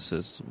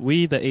campuses.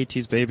 We, the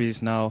 80s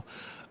babies, now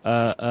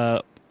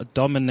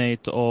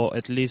dominate, or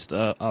at least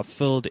are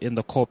filled in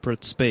the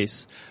corporate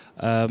space.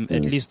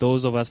 At least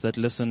those of us that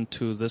listen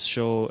to this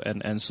show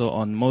and so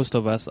on, most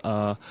of us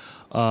are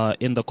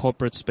in the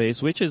corporate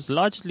space, which is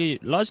largely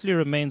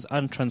remains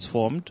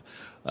untransformed.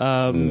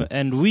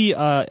 And we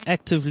are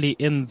actively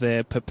in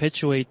there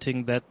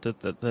perpetuating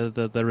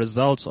the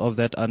results of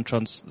that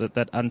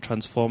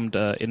untransformed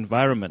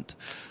environment.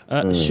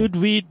 Should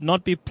we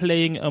not be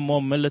playing a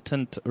more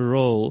militant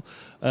role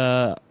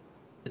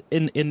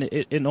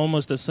in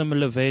almost a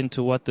similar vein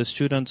to what the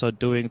students are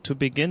doing, to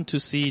begin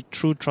to see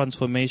true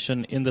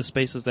transformation in the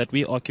spaces that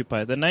we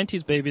occupy? The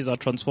 90s babies are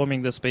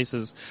transforming the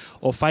spaces,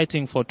 or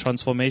fighting for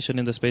transformation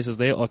in the spaces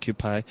they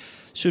occupy.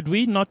 Should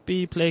we not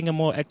be playing a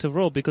more active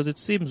role? Because it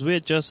seems we're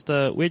just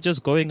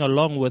going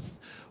along with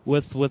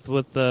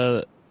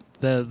the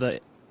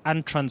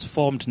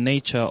untransformed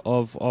nature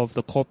of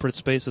the corporate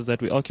spaces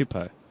that we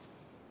occupy.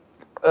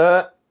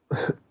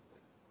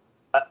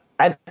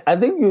 I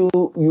think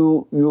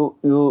you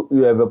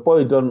have a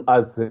point on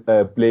us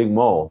playing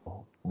more,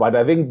 but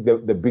I think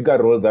the bigger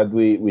role that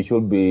we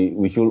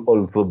should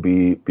also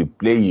be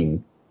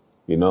playing,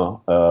 in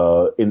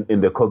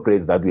the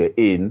corporates that we are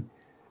in,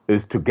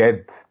 is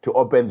to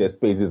open the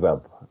spaces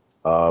up,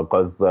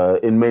 because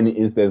in many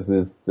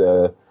instances,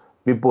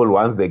 people,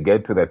 once they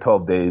get to the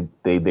top, they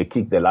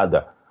kick the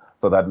ladder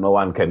so that no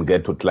one can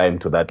get to climb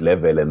to that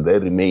level, and they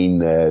remain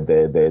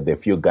the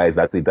few guys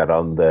that sit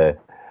around that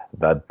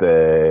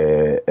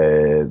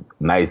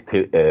nice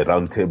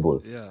round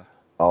table. Yeah.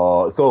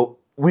 So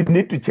we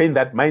need to change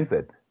that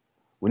mindset.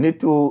 We need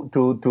to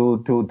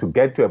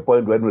get to a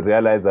point when we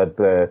realize that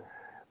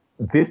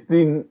this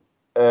thing,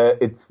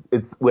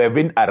 we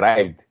haven't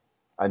arrived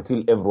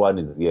until everyone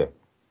is here.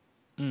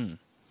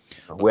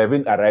 We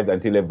haven't arrived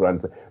until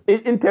everyone's.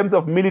 In terms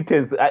of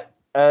militants,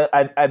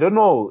 I don't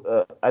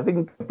know. I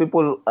think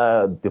people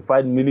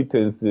define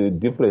militants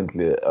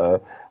differently.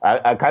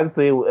 I can't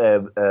say what's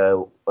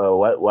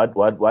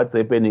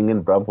happening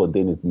in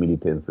Braamfontein is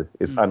militancy.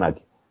 It's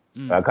anarchy.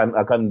 I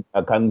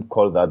can't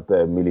call that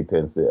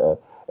militancy,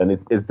 and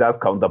it's just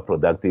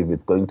counterproductive.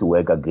 It's going to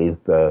work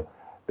against the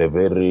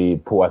very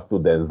poor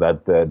students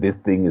that this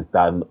thing is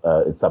done.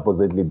 It's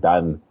supposedly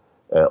done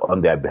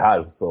on their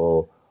behalf.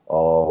 So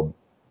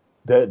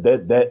there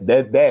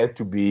has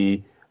to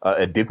be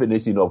a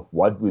definition of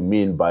what we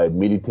mean by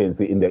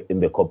militancy in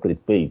the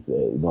corporate space.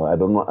 I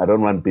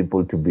don't want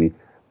people to be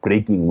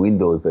breaking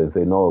windows and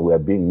say, no, we are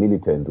being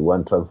militant. We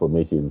want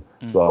transformation.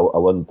 So I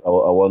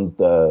want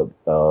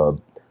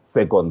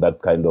second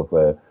that kind of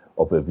a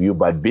view,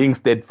 but being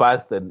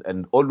steadfast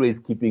and always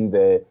keeping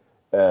the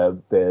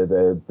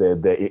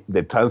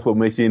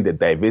transformation, the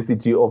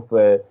diversity of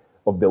the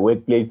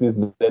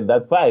workplaces, then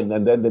that's fine.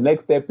 And then the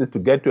next step is to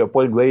get to a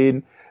point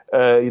wherein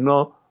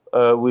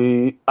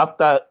we,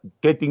 after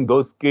getting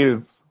those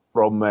skills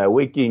from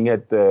working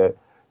at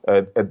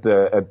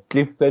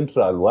Cliff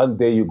Central, one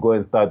day you go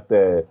and start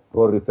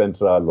Rory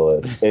Central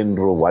or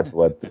Enro,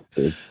 what.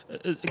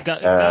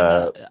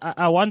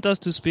 I want us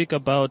to speak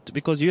about,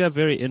 because you have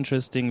very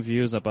interesting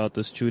views about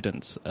the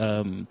students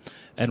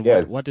and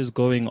yes, what is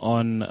going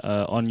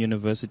on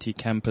university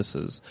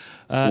campuses.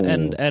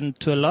 And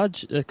to a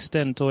large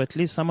extent, or at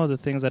least some of the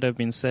things that have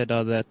been said,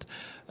 are that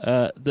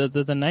the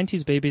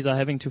 90s babies are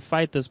having to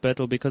fight this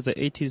battle because the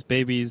 80s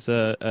babies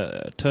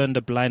turned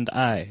a blind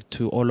eye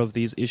to all of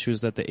these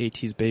issues that the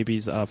 80s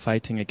babies are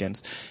fighting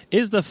against.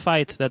 Is the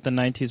fight that the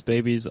 90s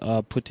babies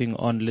are putting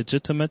on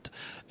legitimate?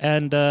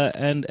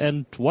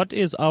 And what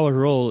is our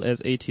role as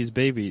 80s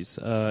babies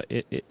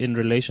in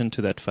relation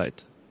to that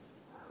fight?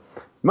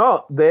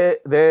 No,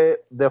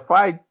 the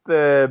fight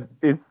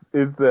is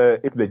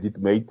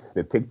legitimate.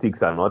 The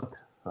tactics are not.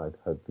 I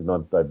do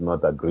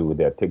not agree with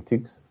their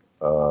tactics.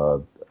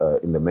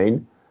 in the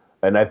main.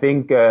 And I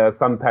think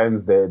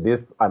sometimes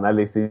this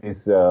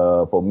analysis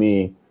for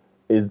me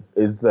is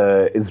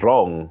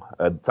wrong.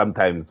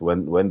 Sometimes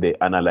when they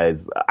analyze,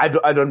 I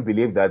don't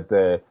believe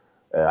that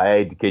higher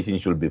education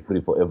should be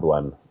free for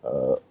everyone.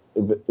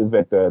 In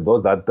fact,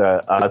 those that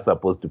are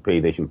supposed to pay,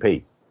 they should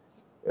pay.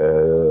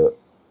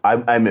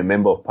 I'm a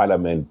member of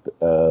parliament.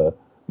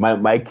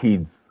 My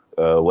kids,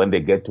 when they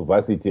get to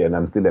varsity and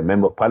I'm still a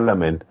member of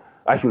parliament,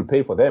 I should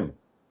pay for them.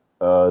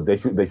 There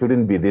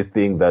shouldn't be this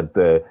thing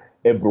that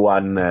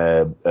everyone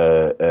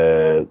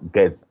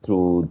gets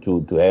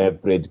to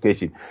have free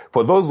education.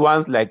 For those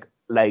ones like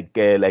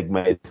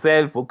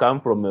myself who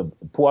come from a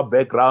poor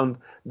background,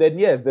 then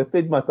yes, the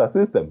state must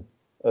assist them.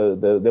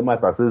 They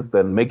must assist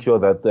and make sure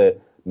that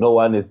no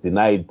one is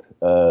denied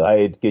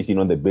higher education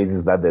on the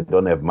basis that they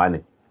don't have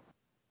money.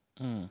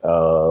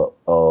 So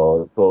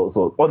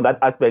on that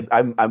aspect,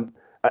 I'm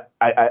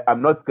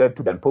not scared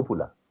to be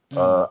unpopular.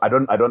 I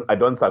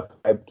don't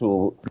subscribe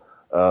to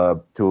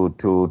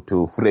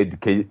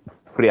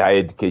free higher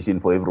education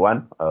for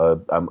everyone.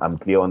 I'm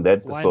clear on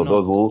that. Why so not?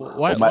 Those who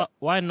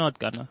why not,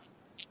 Ghana?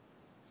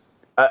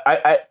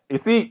 You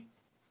see,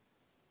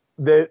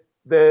 there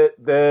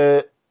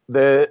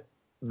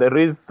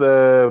is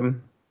the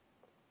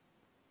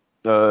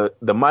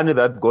money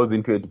that goes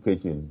into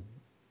education.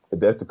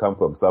 It has to come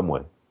from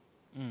somewhere.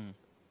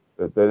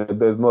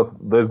 There's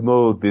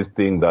no this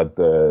thing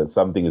that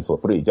something is for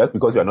free. Just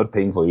because you're not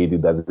paying for it,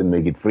 it doesn't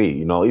make it free.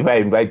 You know, if I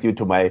invite you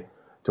to my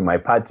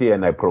party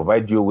and I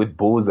provide you with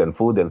booze and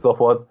food and so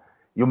forth,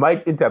 you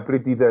might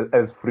interpret it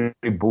as free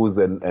booze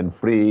and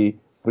free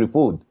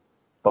food,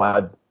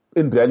 but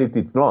in reality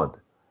it's not.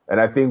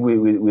 And I think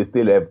we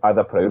still have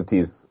other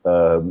priorities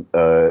in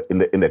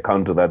the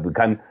country that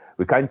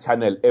we can't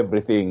channel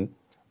everything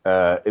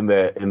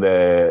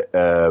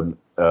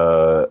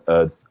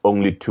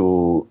only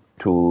to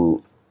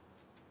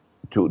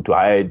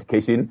higher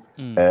education,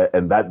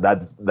 and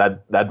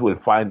that will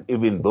find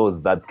even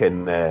those that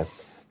can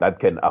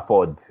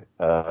afford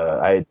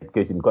higher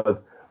education,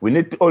 because we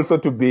need also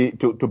to be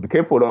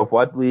careful of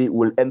what we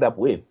will end up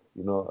with.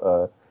 You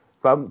know,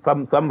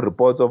 some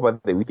reports over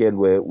the weekend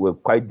were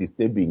quite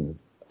disturbing,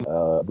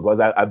 because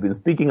I've been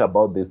speaking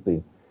about this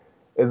thing,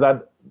 is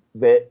that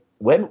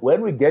when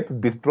we get to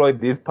destroy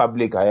this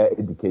public higher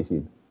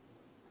education,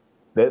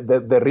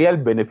 the real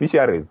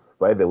beneficiaries,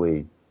 by the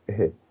way,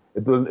 it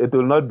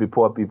will not be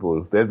poor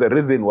people. There's a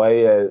reason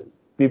why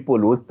people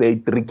who stay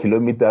 3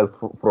 kilometers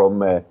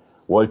from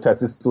Walter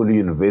Sisulu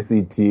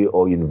University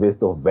or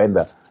University of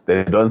Venda,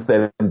 they don't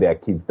send their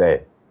kids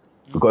there,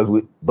 because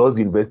those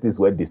universities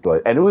were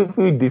destroyed. And if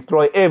we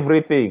destroy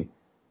everything,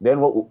 then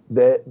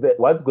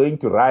what's going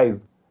to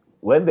rise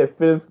when the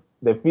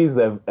fees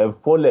have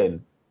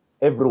fallen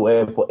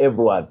everywhere for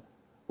everyone?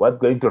 What's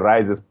going to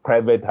rise is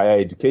private higher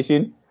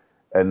education,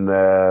 and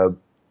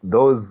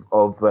those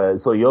of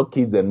so your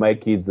kids and my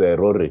kids,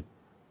 Rory,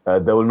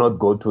 they will not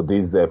go to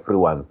these free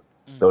ones.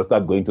 They will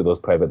start going to those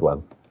private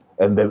ones,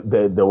 and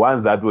the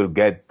ones that will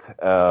get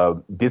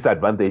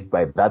disadvantaged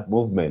by that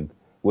movement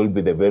will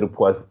be the very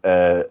poor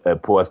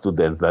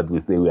students that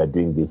we say we are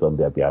doing this on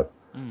their behalf.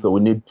 So we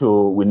need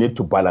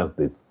to balance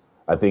this.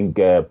 I think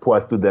poor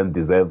students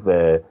deserve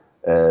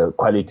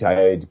quality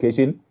higher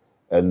education,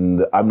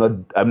 and I'm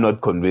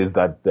not convinced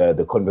that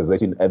the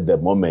conversation at the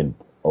moment,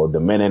 or the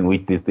manner in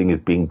which this thing is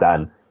being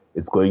done,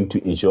 is going to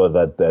ensure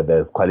that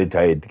there's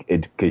quality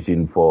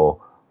education for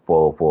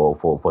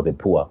the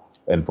poor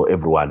and for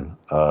everyone.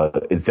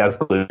 It's just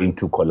going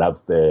to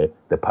collapse the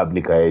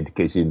public higher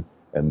education,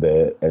 and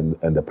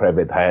the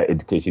private higher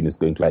education is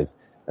going to rise,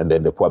 and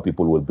then the poor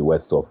people will be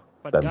worse off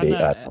than Ghana, they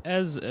are.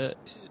 As the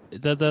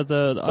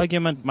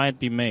argument might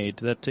be made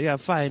that, yeah,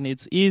 fine,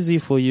 it's easy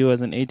for you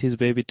as an 80s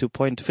baby to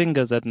point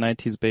fingers at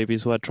 90s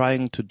babies who are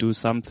trying to do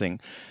something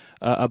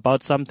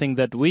about something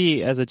that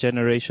we as a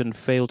generation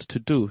failed to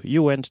do.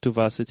 You went to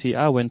varsity,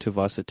 I went to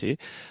varsity,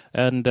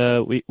 and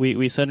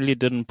we certainly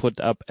didn't put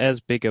up as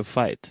big a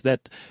fight.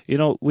 That, you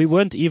know, we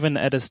weren't even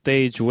at a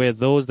stage where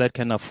those that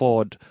can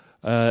afford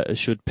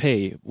should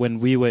pay when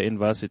we were in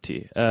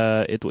varsity.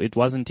 It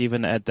wasn't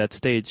even at that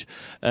stage.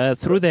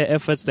 Through their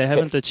efforts, they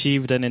haven't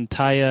achieved an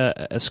entire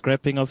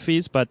scrapping of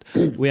fees, but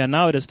we are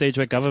now at a stage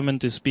where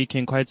government is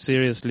speaking quite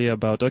seriously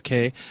about,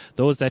 okay,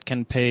 those that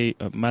can pay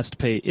must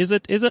pay. Is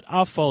it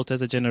our fault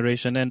as a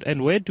generation?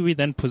 And where do we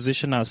then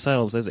position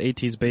ourselves as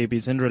 80s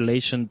babies in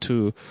relation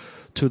to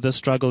the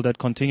struggle that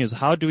continues?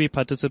 How do we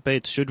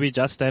participate? Should we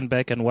just stand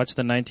back and watch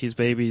the 90s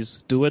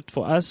babies do it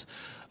for us?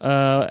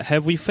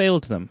 Have we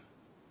failed them?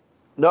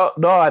 No,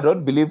 I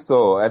don't believe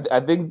so. I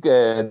think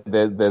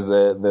there's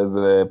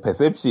a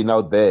perception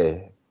out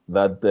there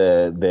that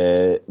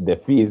the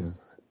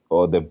fees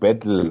or the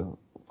battle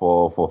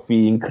for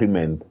fee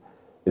increment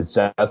is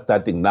just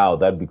starting now.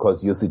 That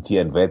because UCT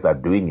and VETS are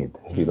doing it.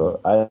 You know,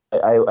 I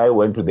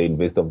went to the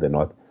University of the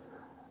North,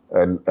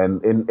 and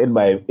in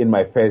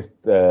my first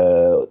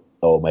or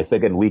my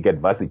second week at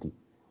varsity,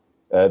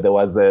 there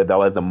was a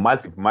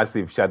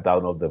massive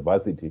shutdown of the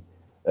varsity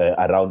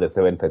around the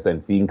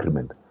 7% fee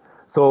increment.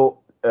 So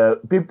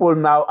people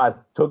now are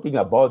talking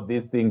about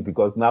this thing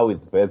because now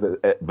it's vets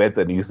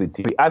and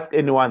UCT. We ask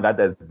anyone that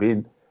has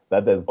gone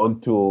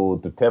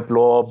to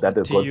Teflop, that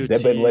has gone to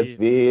TUT. Durban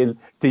Westville,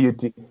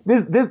 TUT.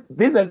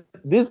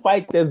 This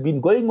fight has been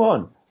going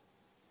on.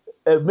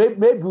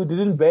 Maybe we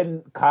didn't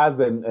ban cars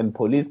and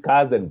police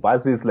cars and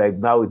buses like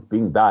now it's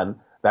being done,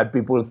 that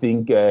people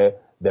think the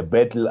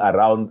battle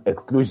around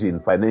exclusion,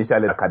 financial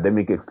and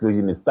academic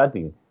exclusion, is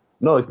starting.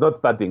 No, it's not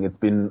starting. It's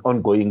been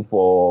ongoing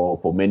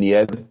for many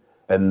years.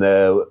 And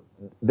there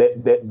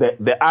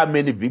are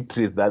many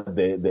victories that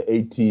the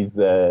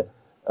 80s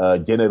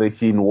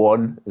generation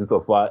won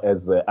insofar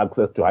as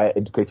access to higher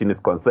education is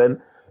concerned.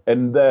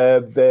 And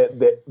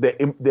the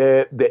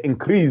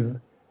increase,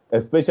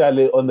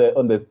 especially on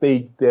the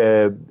state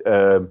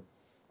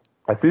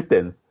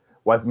assistance,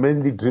 was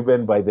mainly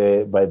driven by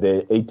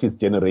the 80s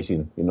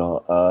generation. You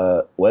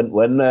know, when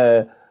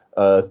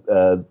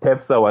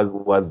TEPSA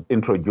was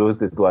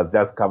introduced, it was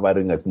just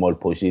covering a small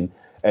portion,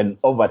 and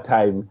over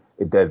time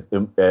it has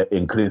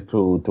increased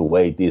to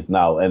where it is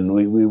now. And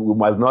we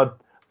must not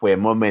for a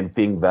moment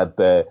think that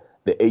the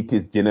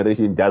 80s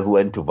generation just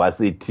went to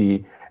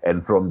varsity,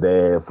 and from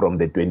the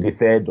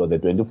 23rd or the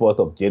 24th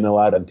of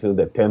January until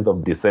the 10th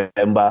of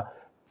December,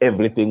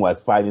 everything was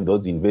fine in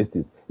those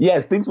universities.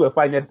 Yes, things were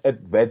fine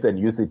at VETS and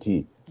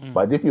UCT,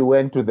 but if you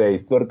went to the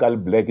historical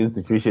black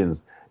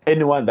institutions,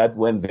 anyone that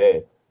went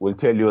there will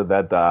tell you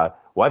that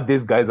what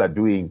these guys are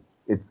doing,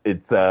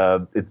 it's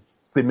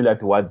similar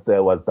to what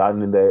was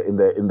done in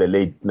the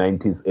late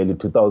 90s, early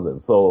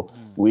 2000s. So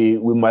we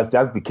must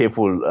just be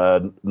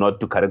careful not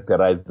to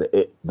characterize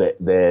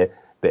the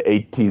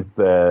 80s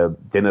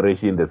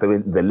generation,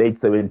 the late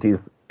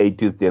 70s,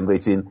 80s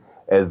generation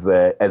as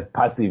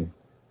passive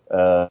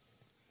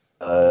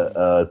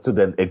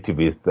student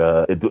activists.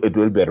 It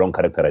will be a wrong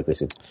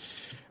characterization.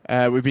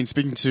 We've been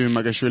speaking to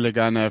Magashule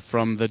Gana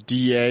from the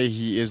DA.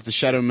 He is the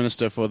Shadow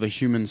Minister for the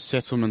Human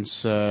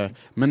Settlements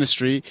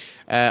Ministry.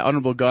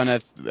 Honorable Gana,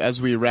 as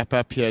we wrap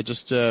up here,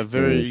 just a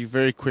very,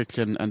 very quick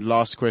and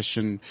last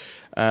question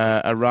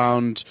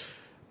around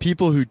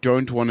people who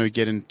don't want to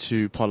get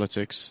into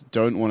politics,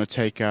 don't want to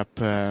take up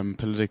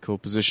political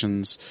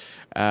positions,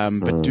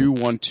 but do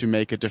want to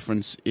make a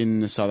difference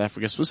in South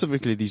Africa,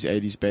 specifically these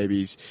 80s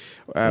babies.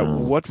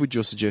 What would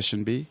your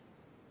suggestion be?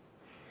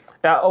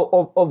 Yeah,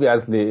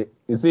 obviously,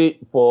 you see,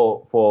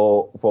 for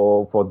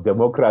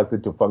democracy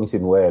to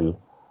function well,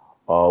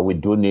 we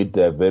do need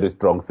a very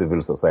strong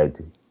civil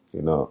society,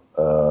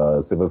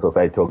 civil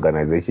society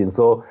organization.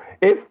 So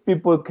if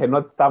people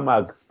cannot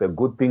stomach the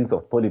good things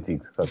of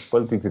politics, because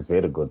politics is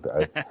very good,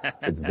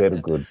 it's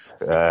very good.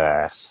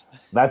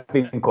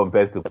 Nothing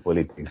compares to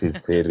politics. It's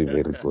very,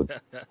 very good.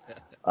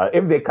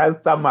 If they can't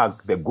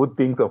stomach the good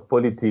things of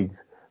politics,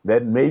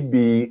 then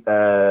maybe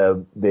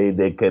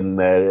they can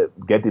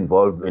get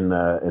involved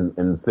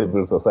in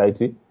civil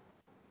society.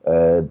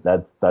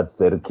 That's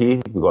very key,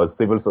 because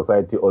civil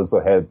society also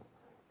helps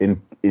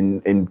in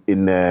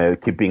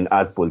keeping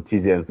us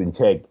politicians in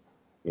check.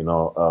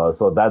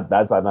 So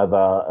that's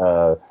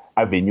another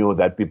avenue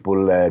that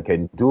people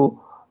can do.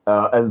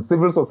 And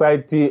civil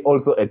society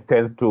also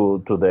extends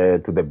to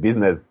the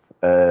business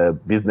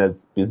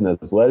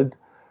world.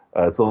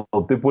 So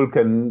people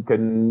can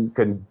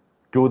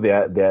do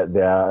their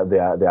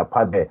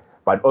part there.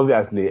 But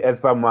obviously, as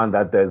someone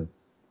that has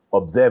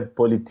observed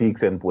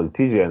politics and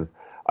politicians,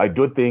 I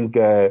do think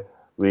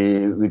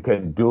we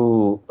can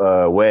do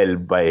well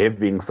by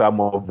having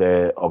some of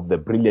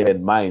the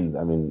brilliant minds.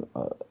 I mean,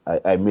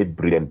 I meet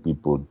brilliant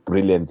people,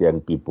 brilliant young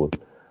people.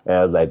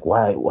 Like,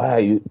 why are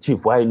you,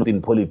 Chief? Why are you not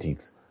in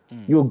politics?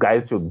 You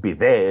guys should be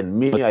there, and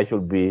me, I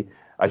should be,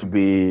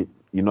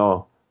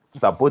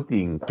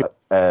 supporting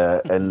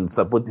and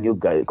supporting you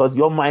guys, because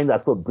your minds are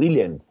so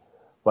brilliant.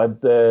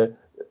 But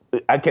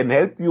I can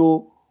help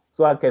you,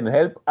 so I can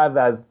help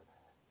others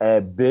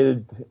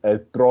build a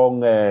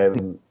strong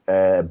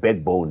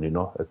backbone,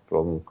 a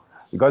strong,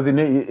 because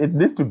it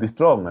needs to be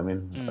strong. I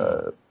mean,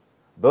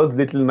 those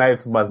little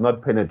knives must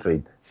not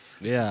penetrate.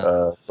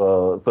 Yeah.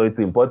 So it's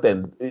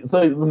important.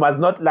 So we must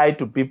not lie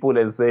to people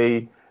and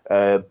say,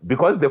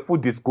 because the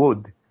food is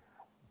good,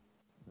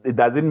 it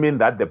doesn't mean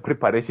that the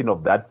preparation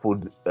of that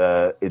food,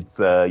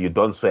 you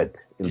don't sweat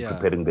in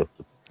preparing the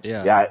food.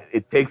 Yeah,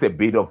 it takes a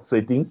bit of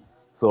sweating.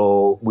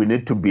 So we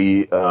need to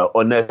be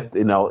honest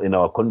in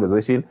our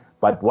conversation.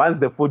 But once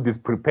the food is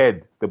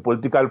prepared, the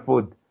political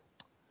food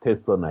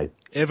tastes so nice.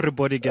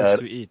 Everybody gets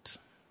to eat.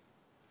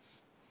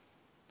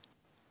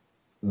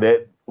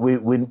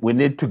 We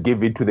need to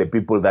give it to the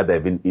people that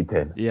haven't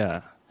eaten.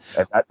 Yeah,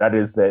 and that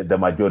is the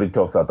majority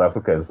of South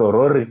Africans. So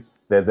Rory,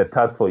 there's a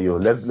task for you.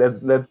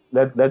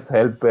 Let's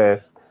help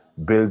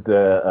build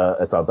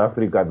a South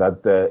Africa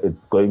that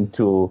it's going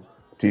to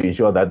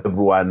ensure that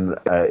everyone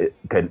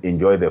can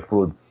enjoy the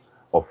fruits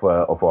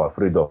our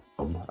freedom,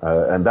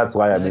 and that's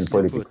why I'm in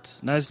politics.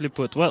 Nicely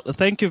put. Well,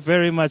 thank you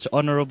very much,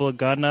 Honorable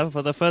Ghana.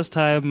 For the first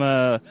time,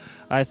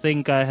 I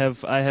think I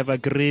have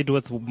agreed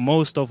with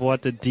most of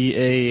what the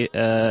DA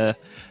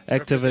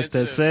activist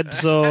has said.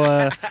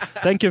 So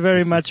thank you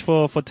very much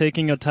for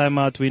taking your time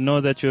out. We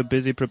know that you're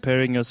busy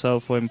preparing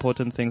yourself for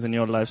important things in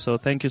your life. So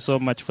thank you so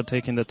much for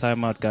taking the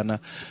time out, Ghana,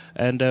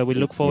 and we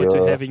look forward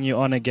to having you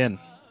on again.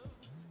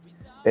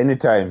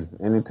 Anytime.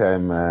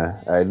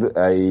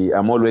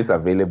 I'm always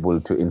available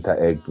to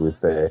interact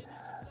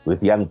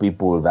with young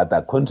people that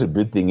are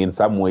contributing in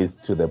some ways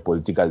to the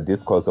political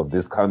discourse of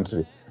this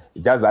country.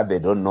 Just that they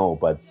don't know,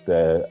 but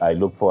I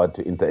look forward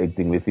to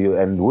interacting with you.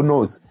 And who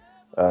knows,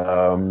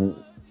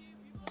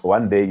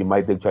 one day you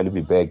might actually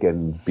be back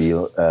and be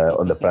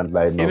on the front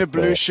line. In a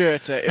blue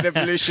shirt.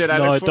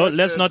 No,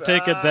 let's not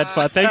take it that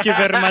far. Thank you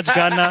very much,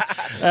 Ghana.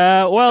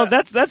 Well,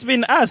 that's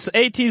been us,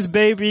 80s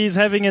babies,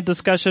 having a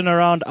discussion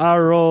around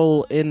our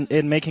role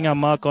in making our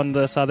mark on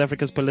the South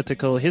Africa's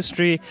political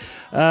history.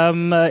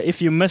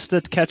 If you missed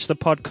it, catch the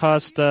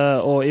podcast,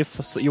 or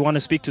if you want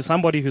to speak to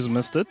somebody who's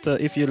missed it,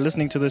 if you're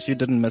listening to this, you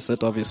didn't miss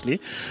it, obviously.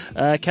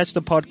 Catch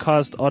the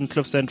podcast on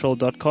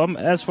cliffcentral.com.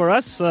 As for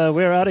us,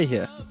 we're out of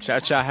here.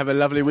 Ciao. Have a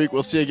lovely week.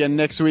 We'll see you again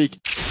next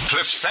week.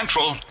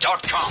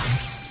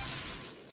 cliffcentral.com